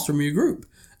get lost from your group.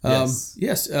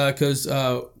 Yes, because.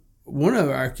 one of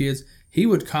our kids, he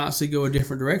would constantly go a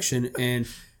different direction, and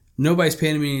nobody's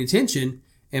paying him any attention.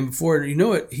 And before you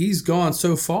know it, he's gone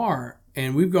so far,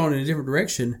 and we've gone in a different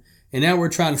direction, and now we're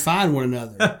trying to find one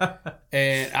another.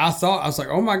 And I was like,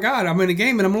 oh my God, I'm in a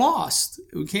game and I'm lost.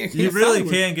 We can't you really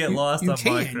can get lost on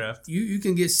Minecraft. You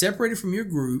can get separated from your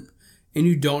group, and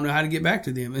you don't know how to get back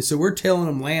to them. And so we're telling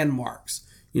them landmarks.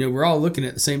 You know, we're all looking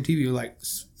at the same TV. We're like,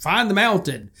 find the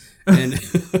mountain. And,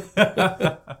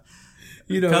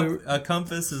 you know, a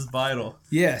compass is vital.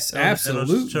 Yes,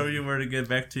 absolutely. It'll show you where to get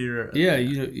back to your...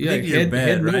 your bed,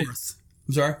 head right? north.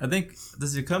 I'm sorry? I think,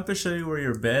 does your compass show you where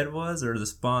your bed was or the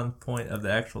spawn point of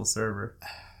the actual server?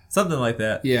 Something like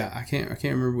that. Yeah, I can't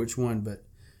remember which one, but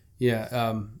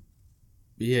yeah,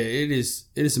 it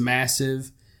is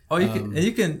massive. Oh,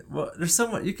 you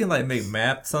can like make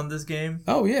maps on this game.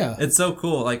 Oh yeah, it's so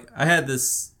cool. Like I had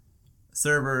this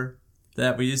server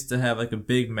that we used to have like a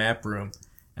big map room,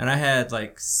 and I had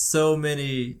like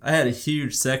I had a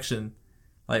huge section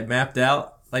like mapped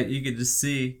out. Like you could just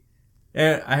see.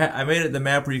 And I made it the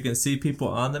map where you can see people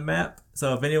on the map.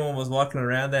 So if anyone was walking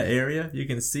around that area, you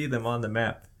can see them on the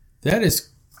map. That is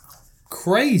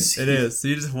crazy. It is. So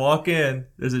you just walk in.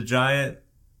 There's a giant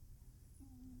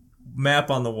map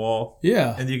on the wall.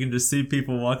 Yeah. And you can just see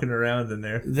people walking around in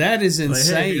there. That is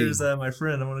insane. Like, hey, here's my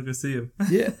friend. I want to go see him.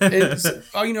 Yeah.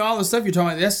 All the stuff you're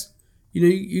talking about, that's,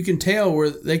 you can tell where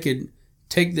they could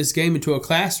take this game into a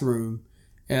classroom,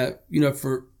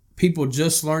 for people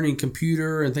just learning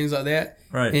computer and things like that.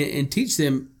 Right. And teach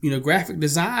them, graphic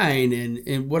design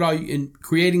and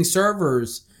creating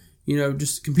servers,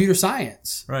 just computer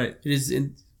science. Right. It is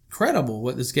incredible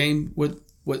what this game, what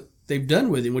they've done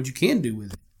with it and what you can do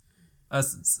with it.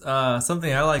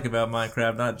 Something I like about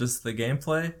Minecraft, not just the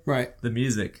gameplay, right? The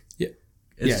music. Yeah,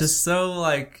 it's just so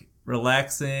like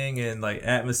relaxing and like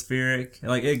atmospheric.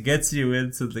 Like it gets you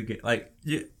into the game. Like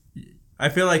I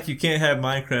feel like you can't have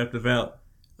Minecraft without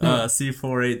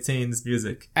C418's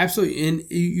music. Absolutely, and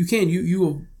you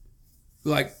will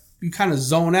like you kind of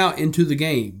zone out into the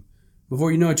game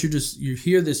before you know it. You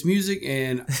hear this music,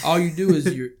 and all you do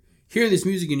is you're hearing this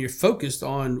music, and you're focused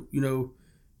on your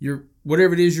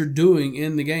whatever it is you're doing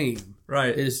in the game.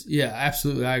 Right.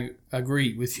 Absolutely. I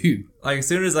agree with you. Like as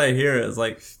soon as I hear it, it's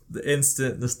like the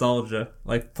instant nostalgia.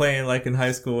 Like playing like in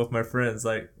high school with my friends.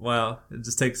 Like wow, it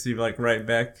just takes you like right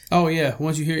back. Oh yeah,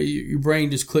 once you hear it, your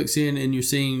brain just clicks in, and you're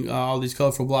seeing all these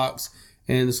colorful blocks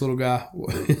and this little guy.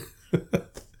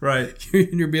 Right.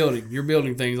 You're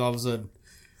building things all of a sudden.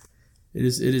 It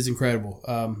is incredible.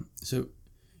 So,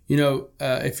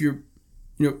 if you're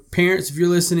parents, if you're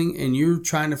listening and you're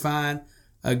trying to find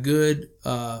a good,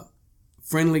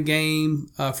 friendly game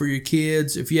for your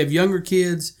kids, if you have younger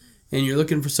kids and you're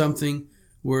looking for something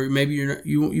where maybe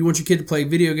you want your kid to play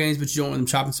video games, but you don't want them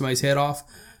chopping somebody's head off,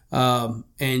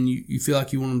 and you feel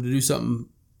like you want them to do something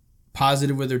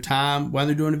positive with their time while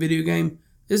they're doing a video game,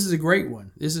 this is a great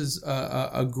one. This is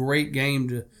a great game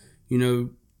to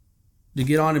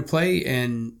get on and play,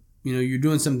 and you're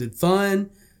doing something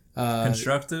fun.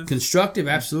 Constructive,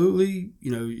 absolutely.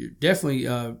 You're definitely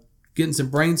getting some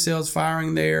brain cells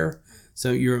firing there.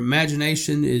 So your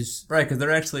imagination is right, because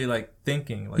they're actually like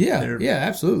thinking. Like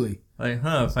absolutely. Like,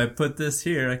 if I put this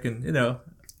here, I can, all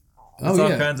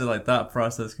kinds of like thought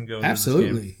process can go into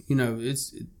absolutely. this game.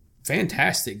 It's a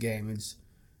fantastic game. It's,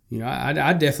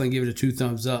 I definitely give it a 2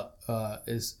 thumbs up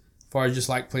as far as just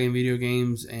like playing video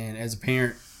games, and as a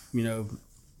parent,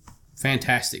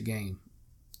 fantastic game.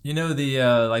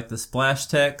 The like the splash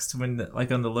text when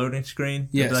like on the loading screen,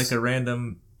 yes, like a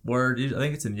random word. I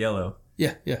think it's in yellow.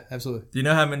 Yeah, absolutely. Do you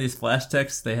know how many splash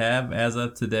texts they have as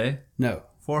of today? No.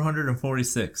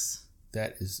 446.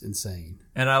 That is insane.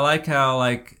 And I like how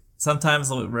like sometimes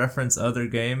they'll reference other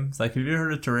games. Like, have you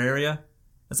heard of Terraria?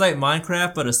 It's like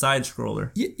Minecraft, but a side scroller.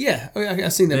 Yeah.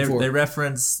 I've seen that before. They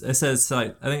reference. It says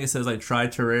like I think it says like try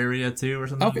Terraria 2 or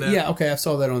something. Okay. Like that. Yeah. Okay. I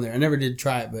saw that on there. I never did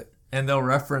try it, but. And they'll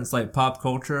reference like pop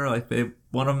culture. Like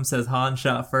one of them says Han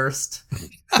shot first.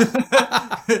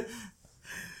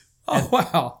 Oh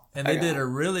wow! And they did a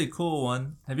really cool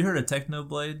one. Have you heard of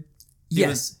Technoblade?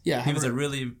 Yes. He was a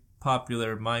really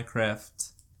popular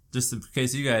Minecraft. Just in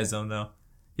case you guys don't know,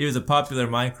 he was a popular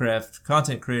Minecraft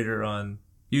content creator on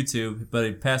YouTube, but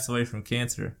he passed away from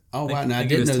cancer. Oh wow! Now I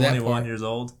didn't know that part. He was 21 years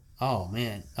old. Oh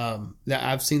man,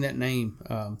 I've seen that name.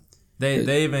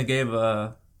 They even gave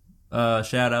a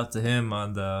shout out to him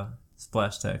on the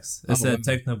splash text. It said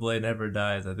Technoblade never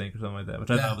dies, I think, or something like that, which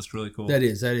I thought was really cool. That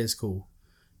is cool.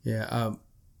 Yeah,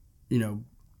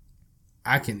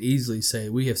 I can easily say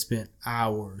we have spent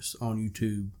hours on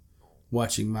YouTube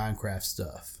watching Minecraft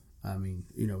stuff. I mean,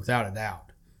 without a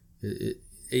doubt, it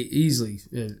easily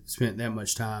spent that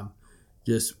much time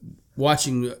just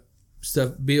watching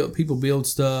stuff, people build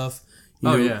stuff,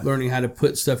 learning how to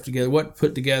put stuff together, what to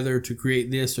put together to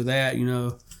create this or that,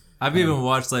 I've even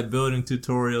watched like building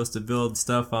tutorials to build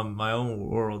stuff on my own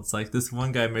world. It's like this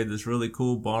one guy made this really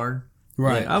cool barn.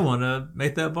 Right. Like, I want to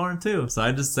make that barn too. So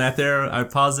I just sat there, I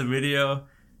paused the video,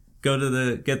 get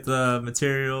the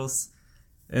materials,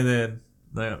 and then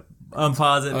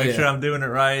unpause it, make sure I'm doing it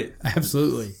right.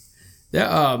 Absolutely.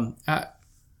 Yeah.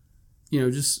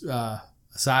 Just a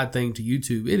side thing to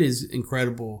YouTube. It is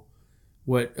incredible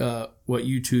what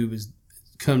YouTube has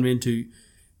come into.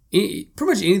 Pretty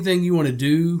much anything you want to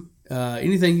do,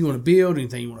 anything you want to build,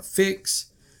 anything you want to fix.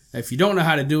 If you don't know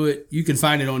how to do it, you can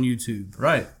find it on YouTube.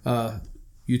 Right.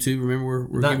 YouTube, remember,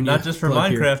 we're giving you not just for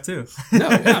Minecraft here. Too.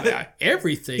 No,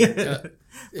 everything.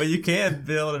 But you can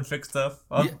build and fix stuff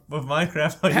with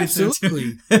Minecraft on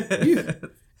absolutely. YouTube too.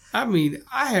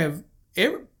 I have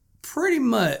pretty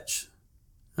much,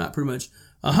 not pretty much,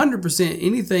 100%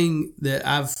 anything that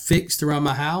I've fixed around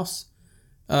my house.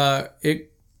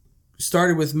 It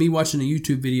started with me watching a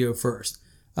YouTube video first,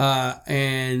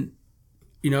 and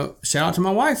shout out to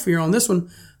my wife here on this one,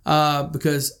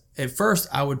 because at first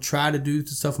I would try to do the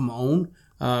stuff on my own.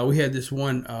 We had this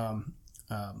one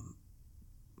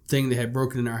thing that had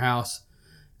broken in our house,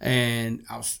 and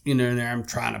I was in there I'm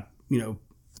trying to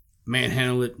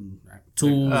manhandle it and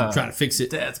tools and trying to fix it.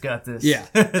 Dad's got this. Yeah,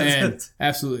 and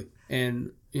absolutely.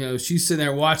 And she's sitting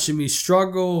there watching me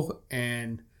struggle,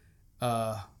 and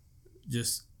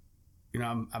just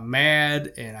I'm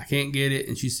mad and I can't get it.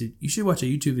 And she said, "You should watch a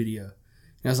YouTube video."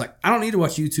 And I was like, "I don't need to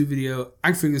watch a YouTube video.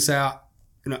 I can figure this out.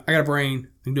 I got a brain.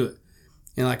 I can do it."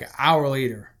 And like an hour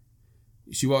later,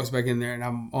 she walks back in there and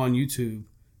I'm on YouTube.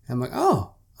 And I'm like,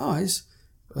 oh, I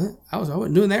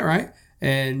wasn't doing that right.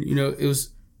 And it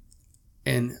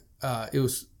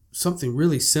was something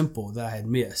really simple that I had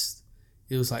missed.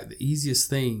 It was like the easiest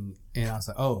thing, and I was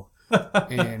like, oh.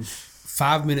 And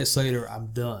 5 minutes later,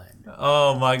 I'm done.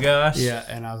 Oh my gosh. Yeah,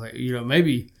 and I was like,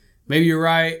 maybe you're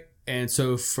right. And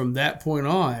so from that point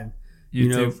on,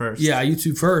 YouTube first. Yeah,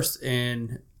 YouTube first,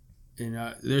 and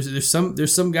there's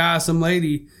some guy, some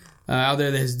lady out there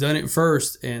that has done it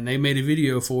first, and they made a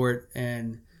video for it,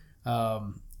 and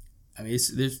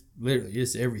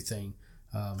it's everything.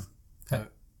 Have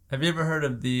you ever heard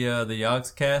of the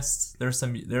Yogscast? They're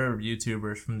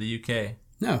YouTubers from the UK.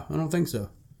 No, I don't think so.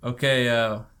 Okay,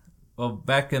 well,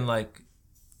 back in like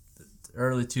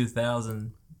early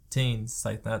 2000 teens,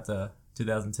 like not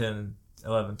 2010,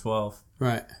 11, 12.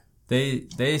 Right.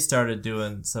 They started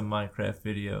doing some Minecraft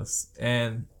videos,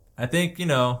 and I think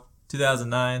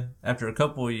 2009, after a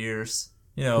couple of years,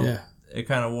 it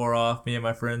kind of wore off. Me and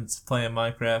my friends playing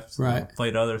Minecraft, right?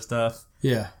 Played other stuff,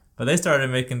 yeah. But they started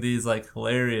making these like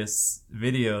hilarious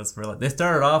videos where like they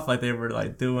started off like they were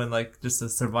like doing like just a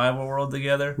survival world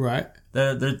together, right?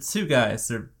 They're two guys.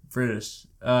 They're British.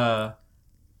 Their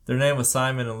name was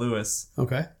Simon and Lewis.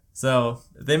 Okay. So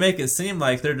they make it seem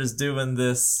like they're just doing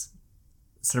this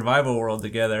survival world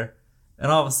together,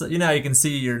 and all of a sudden, you can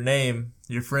see your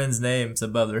friend's names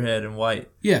above their head in white.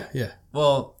 Yeah.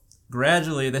 Well,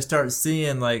 gradually they start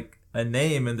seeing like a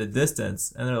name in the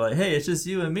distance, and they're like, "Hey, it's just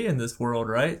you and me in this world,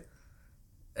 right?"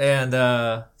 And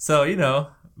so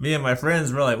me and my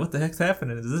friends were like, "What the heck's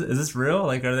happening? Is this real?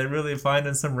 Like, are they really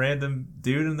finding some random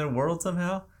dude in their world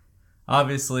somehow?"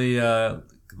 Obviously,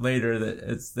 later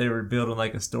they were building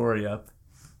like a story up,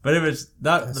 but it was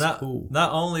cool.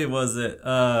 Not only was it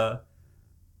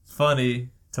funny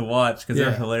to watch because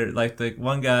they're hilarious. Like the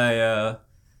one guy,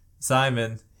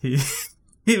 Simon, he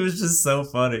was just so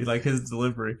funny, like his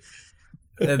delivery.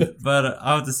 But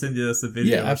I'll have to send you this a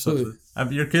video. Yeah, absolutely.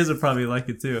 Your kids would probably like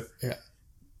it too. Yeah.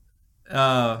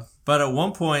 But at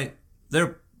one point, they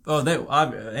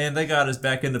got us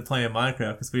back into playing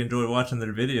Minecraft because we enjoyed watching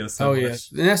their videos so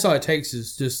much. Yeah, and that's all it takes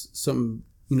is just something,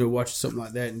 watching something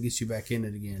like that and gets you back in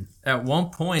it again. At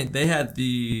one point, they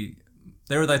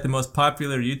were like the most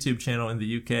popular YouTube channel in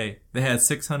the UK. They had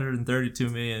 632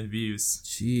 million views.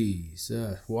 Jeez,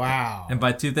 wow! And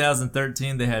by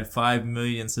 2013, they had 5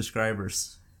 million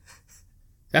subscribers.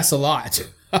 That's a lot.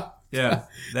 Yeah,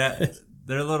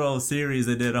 their little series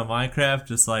they did on Minecraft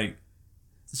just like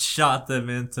shot them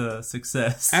into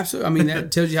success. Absolutely. I mean,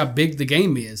 that tells you how big the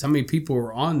game is. How many people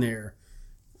were on there.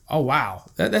 Oh, wow.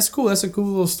 That's cool. That's a cool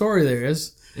little story there.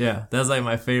 Yeah, that's like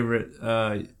my favorite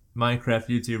Minecraft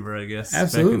YouTuber, I guess.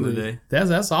 Absolutely. Back in the day.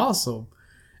 That's awesome.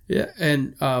 Yeah,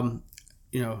 and what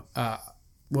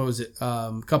was it?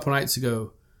 A couple nights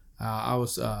ago, I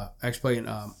was actually playing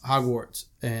Hogwarts,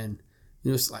 and it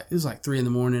was like 3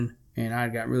 a.m, and I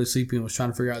had gotten really sleepy and was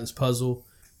trying to figure out this puzzle,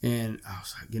 and I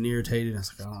was like getting irritated. I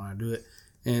was like, I don't know how to do it.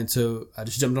 And so I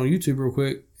just jumped on YouTube real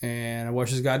quick and I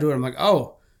watched this guy do it. I'm like,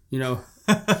 oh,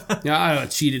 I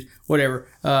cheated, whatever.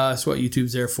 That's what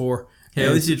YouTube's there for. Okay,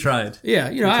 at least you tried. Yeah,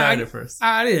 you tried it first.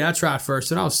 I did. I tried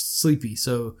first, and I was sleepy.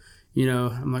 So,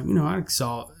 I'm like, I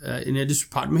saw it, and it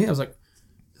just popped in my head. I was like,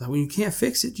 when you can't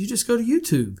fix it, you just go to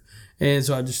YouTube. And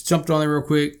so I just jumped on there real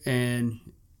quick, and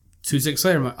 2 seconds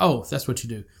later, I'm like, oh, that's what you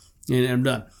do. And I'm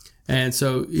done. And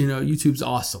so, YouTube's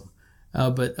awesome.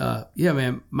 But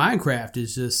man, Minecraft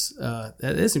is just,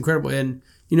 that's incredible. And,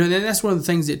 that's one of the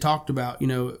things it talked about,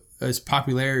 its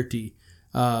popularity,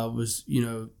 was,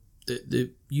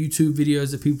 the YouTube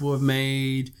videos that people have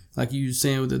made, like you were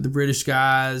saying with the British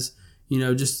guys,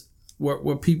 just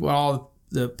what people, all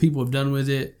the people have done with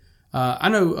it. I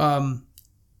know,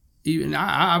 even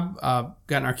I've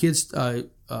gotten our kids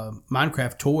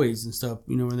Minecraft toys and stuff,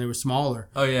 when they were smaller.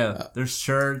 Oh yeah, there's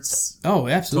shirts. Oh,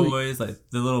 absolutely. Toys like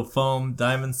the little foam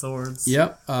diamond swords.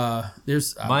 Yep.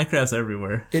 There's Minecraft's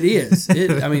everywhere. It is.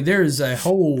 There's a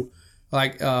whole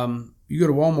you go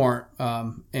to Walmart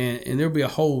and there'll be a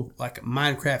whole like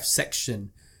Minecraft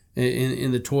section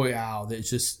in the toy aisle that's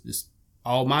just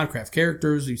all Minecraft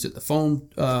characters. You set the foam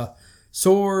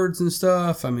swords and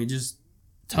stuff. Just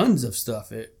tons of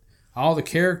stuff. All the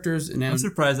characters. And I'm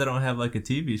surprised I don't have like a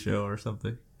TV show or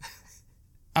something.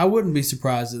 I wouldn't be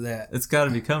surprised at that. It's got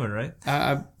to be coming, right?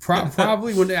 I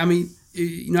probably one day.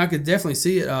 I could definitely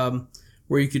see it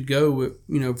where you could go with,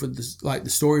 for the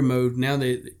story mode. Now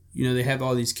they have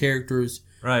all these characters,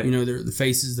 right? The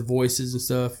faces, the voices, and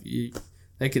stuff.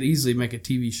 They could easily make a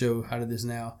TV show out of this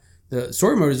now. The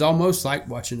story mode is almost like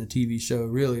watching a TV show,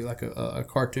 really, like a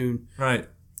cartoon, right?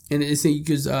 And it's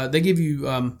because they give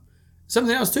you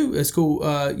something else too. It's cool.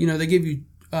 They give you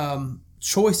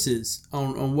choices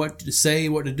on what to say,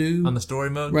 what to do on the story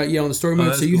mode, right? Yeah, on the story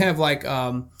mode. So you have like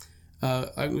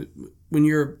when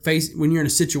you're in a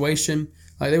situation.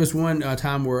 Like there was one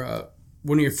time where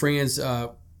one of your friends,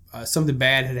 something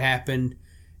bad had happened,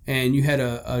 and you had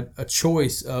a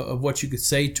choice of what you could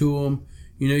say to them.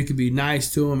 You could be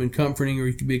nice to them and comforting, or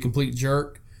you could be a complete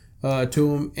jerk to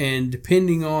them. And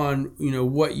depending on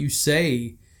what you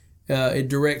say, it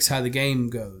directs how the game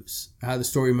goes, how the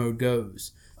story mode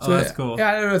goes. So that's cool.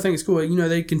 Yeah, I think it's cool.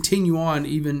 They continue on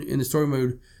even in the story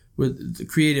mode with the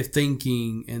creative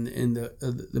thinking and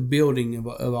the building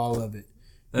of all of it.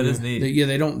 That is neat.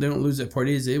 They don't lose that part.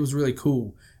 It was really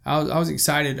cool. I was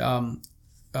excited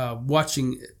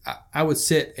watching. I would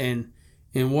sit and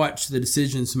watch the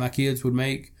decisions my kids would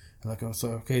make. Like,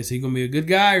 is he going to be a good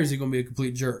guy or is he going to be a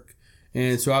complete jerk?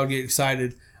 And so I would get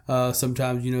excited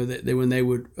sometimes, that when they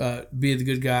would be the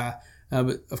good guy.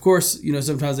 But of course,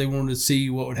 sometimes they wanted to see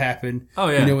what would happen. Oh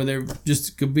yeah. When they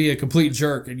just could be a complete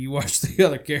jerk, and you watch the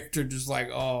other character just like,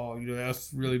 oh,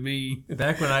 that's really me.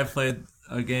 Back when I played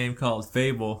a game called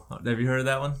Fable, have you heard of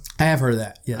that one? I have heard of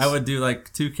that. Yes. I would do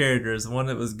like 2 characters, one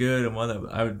that was good and one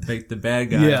that I would make the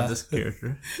bad guy of this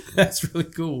character. That's really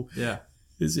cool. Yeah,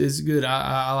 it's good.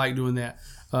 I like doing that.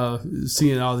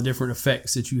 Seeing all the different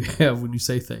effects that you have when you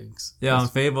say things. Yeah, on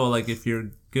Fable, like if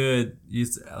you're good,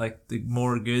 like the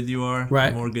more good you are, right,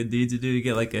 the more good deeds you do, you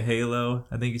get like a halo.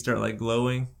 I think you start like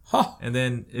glowing. Huh. And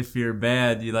then if you're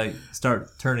bad, you like start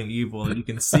turning evil, and you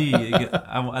can see.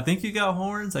 I think you got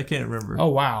horns. I can't remember. Oh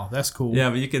wow, that's cool. Yeah,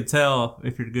 but you can tell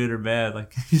if you're good or bad.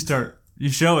 Like you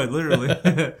show it literally.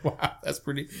 Wow, that's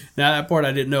pretty. Now that part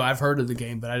I didn't know. I've heard of the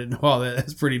game, but I didn't know all that.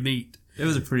 That's pretty neat. It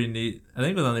was a pretty neat. I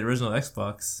think it was on the original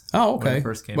Xbox. Oh, okay. When it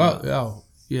first came out. Oh,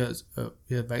 yeah,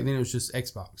 yeah. Back then it was just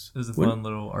Xbox. It was a fun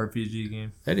little RPG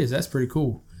game. That's pretty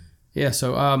cool. Yeah.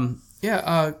 So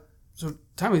so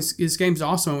Tommy, this game's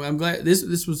awesome. I'm glad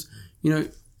this was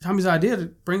Tommy's idea to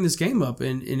bring this game up,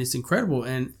 and it's incredible.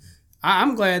 And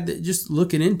I'm glad that just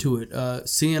looking into it,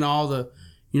 seeing all the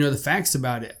the facts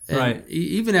about it. And right.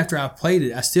 Even after I played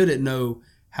it, I still didn't know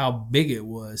how big it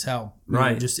was, how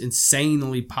just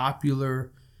insanely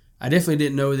popular. I definitely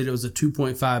didn't know that it was a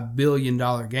 $2.5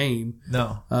 billion game.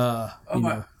 No.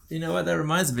 You know what? That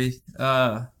reminds me.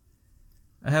 I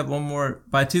have one more.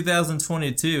 By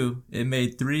 2022, it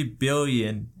made $3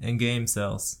 billion in game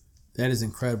sales. That is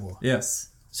incredible. Yes.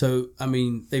 So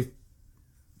they've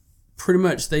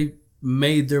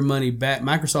made their money back.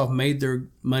 Microsoft made their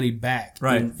money back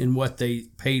in what they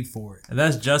paid for it. And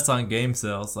that's just on game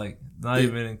sales, like not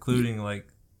even including like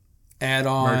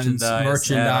add-ons,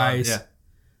 merchandise.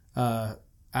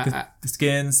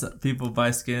 Skins. People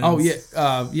buy skins. Oh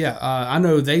yeah, I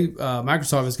know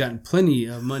Microsoft has gotten plenty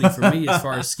of money from me as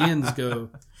far as skins go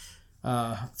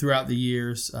throughout the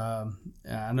years.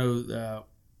 I know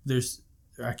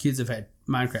our kids have had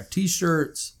Minecraft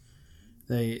T-shirts.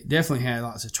 They definitely had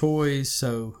lots of toys.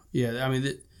 So yeah,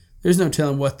 there's no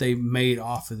telling what they made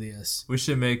off of this. We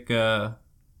should make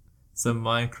some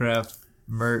Minecraft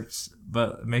merch,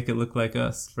 but make it look like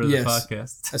us for the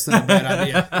podcast. That's not a bad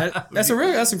idea. That's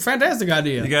a fantastic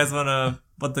idea. You guys want a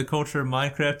What the Culture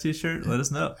Minecraft t-shirt? Let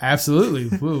us know. Absolutely.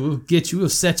 We'll get you. We'll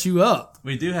set you up.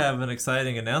 We do have an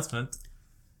exciting announcement.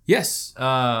 Yes.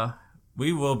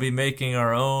 We will be making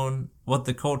our own What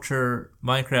the Culture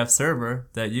Minecraft server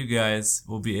that you guys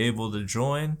will be able to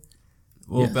join.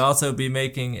 We'll also be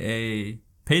making a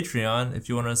Patreon if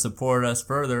you want to support us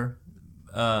further.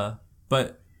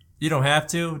 But you don't have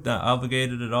to, not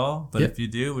obligated at all. But if you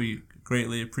do, we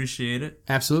greatly appreciate it.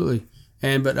 Absolutely.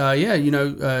 But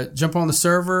jump on the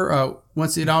server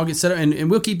once it all gets set up,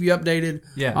 and we'll keep you updated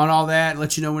on all that.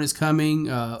 Let you know when it's coming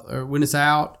or when it's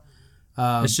out.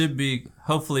 It should be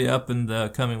hopefully up in the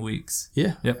coming weeks.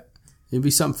 Yeah. Yep. It'd be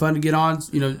something fun to get on.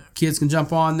 Kids can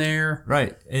jump on there.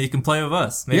 Right, and you can play with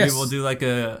us. Maybe we'll do like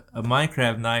a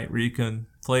Minecraft night where you can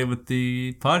play with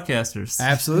the podcasters.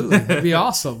 Absolutely. It'd be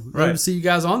awesome. Love to see you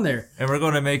guys on there. And we're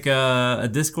going to make a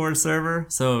Discord server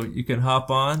so you can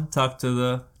hop on, talk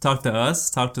to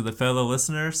us, talk to the fellow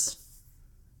listeners.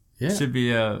 Yeah. Should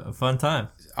be a fun time.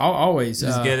 Always.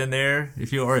 Just get in there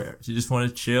if you just want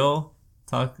to chill,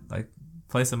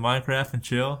 play some Minecraft and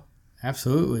chill.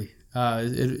 Absolutely.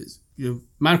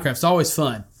 Minecraft's always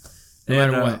fun. No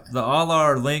matter what. All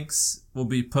our links will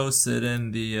be posted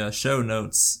in the show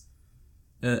notes.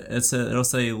 It'll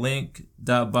say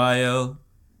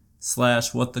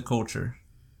link.bio/whattheculture.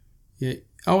 Yeah,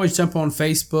 always jump on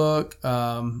Facebook,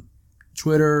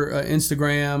 Twitter,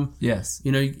 Instagram. Yes.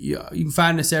 You can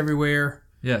find us everywhere.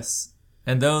 Yes,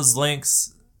 and those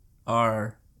links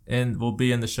will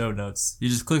be in the show notes. You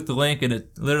just click the link, and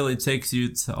it literally takes you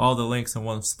to all the links in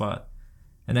one spot.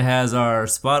 And it has our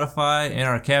Spotify and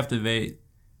our Captivate.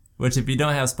 Which, if you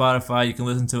don't have Spotify, you can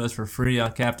listen to us for free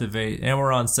on Captivate. And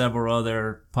we're on several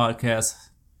other podcast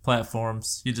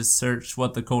platforms. You just search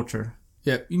What the Culture.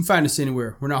 Yep, you can find us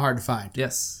anywhere. We're not hard to find.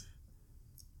 Yes.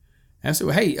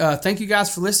 Absolutely. Hey, thank you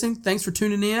guys for listening. Thanks for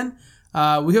tuning in.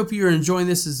 We hope you're enjoying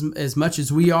this as much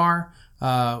as we are.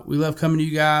 We love coming to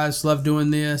you guys. Love doing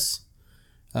this.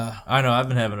 I know, I've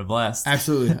been having a blast.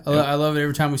 Absolutely. I love it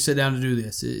every time we sit down to do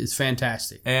this. It's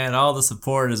fantastic. And all the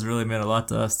support has really meant a lot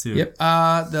to us, too. Yep.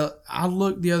 I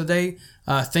looked the other day.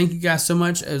 Thank you guys so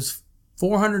much. There's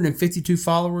 452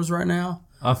 followers right now.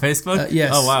 On Facebook?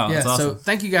 Yes. Oh, wow. Yeah. That's awesome. So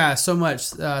thank you guys so much.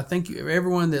 Thank you,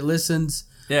 everyone that listens.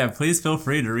 Yeah, please feel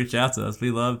free to reach out to us.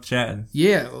 We love chatting.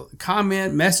 Yeah.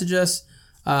 Comment, message us.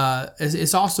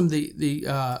 It's awesome. Some of the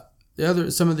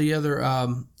other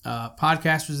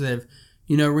podcasters that have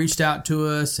reached out to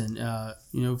us, and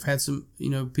we've had some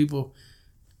people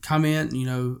comment,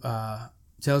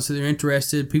 tell us that they're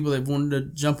interested. People that wanted to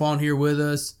jump on here with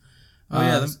us. Oh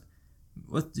yeah, do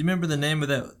you remember the name of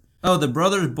that? Oh, the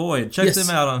Brothers Boyd. Check them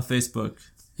out on Facebook.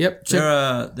 Yep.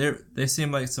 They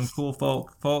seem like some cool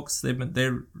folks. They've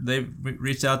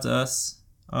reached out to us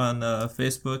on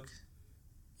Facebook.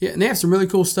 Yeah, and they have some really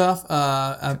cool stuff.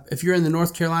 If you're in the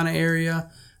North Carolina area.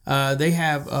 They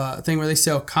have a thing where they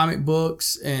sell comic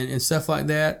books and stuff like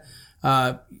that.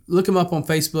 Look them up on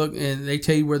Facebook, and they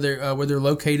tell you where they're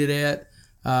located at.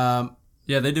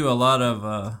 Yeah, they do a lot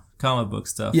of comic book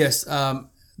stuff. Yes.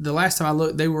 The last time I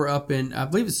looked, they were up in, I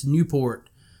believe it's Newport,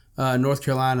 North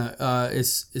Carolina.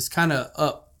 It's kind of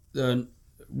up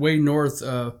way north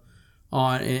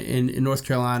in North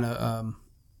Carolina,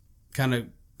 kind of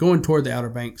going toward the Outer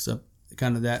Banks, up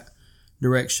kind of that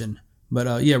direction. But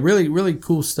really, really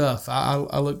cool stuff. I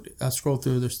scrolled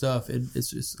through their stuff. They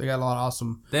got a lot of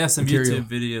awesome. They have some material. YouTube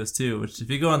videos too, which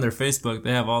if you go on their Facebook,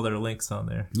 they have all their links on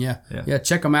there. Yeah.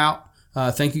 Check them out.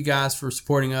 Thank you guys for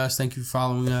supporting us. Thank you for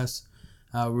following us.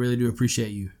 We really do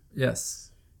appreciate you. Yes.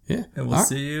 Yeah. And we'll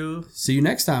see you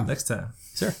next time.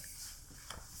 Sure.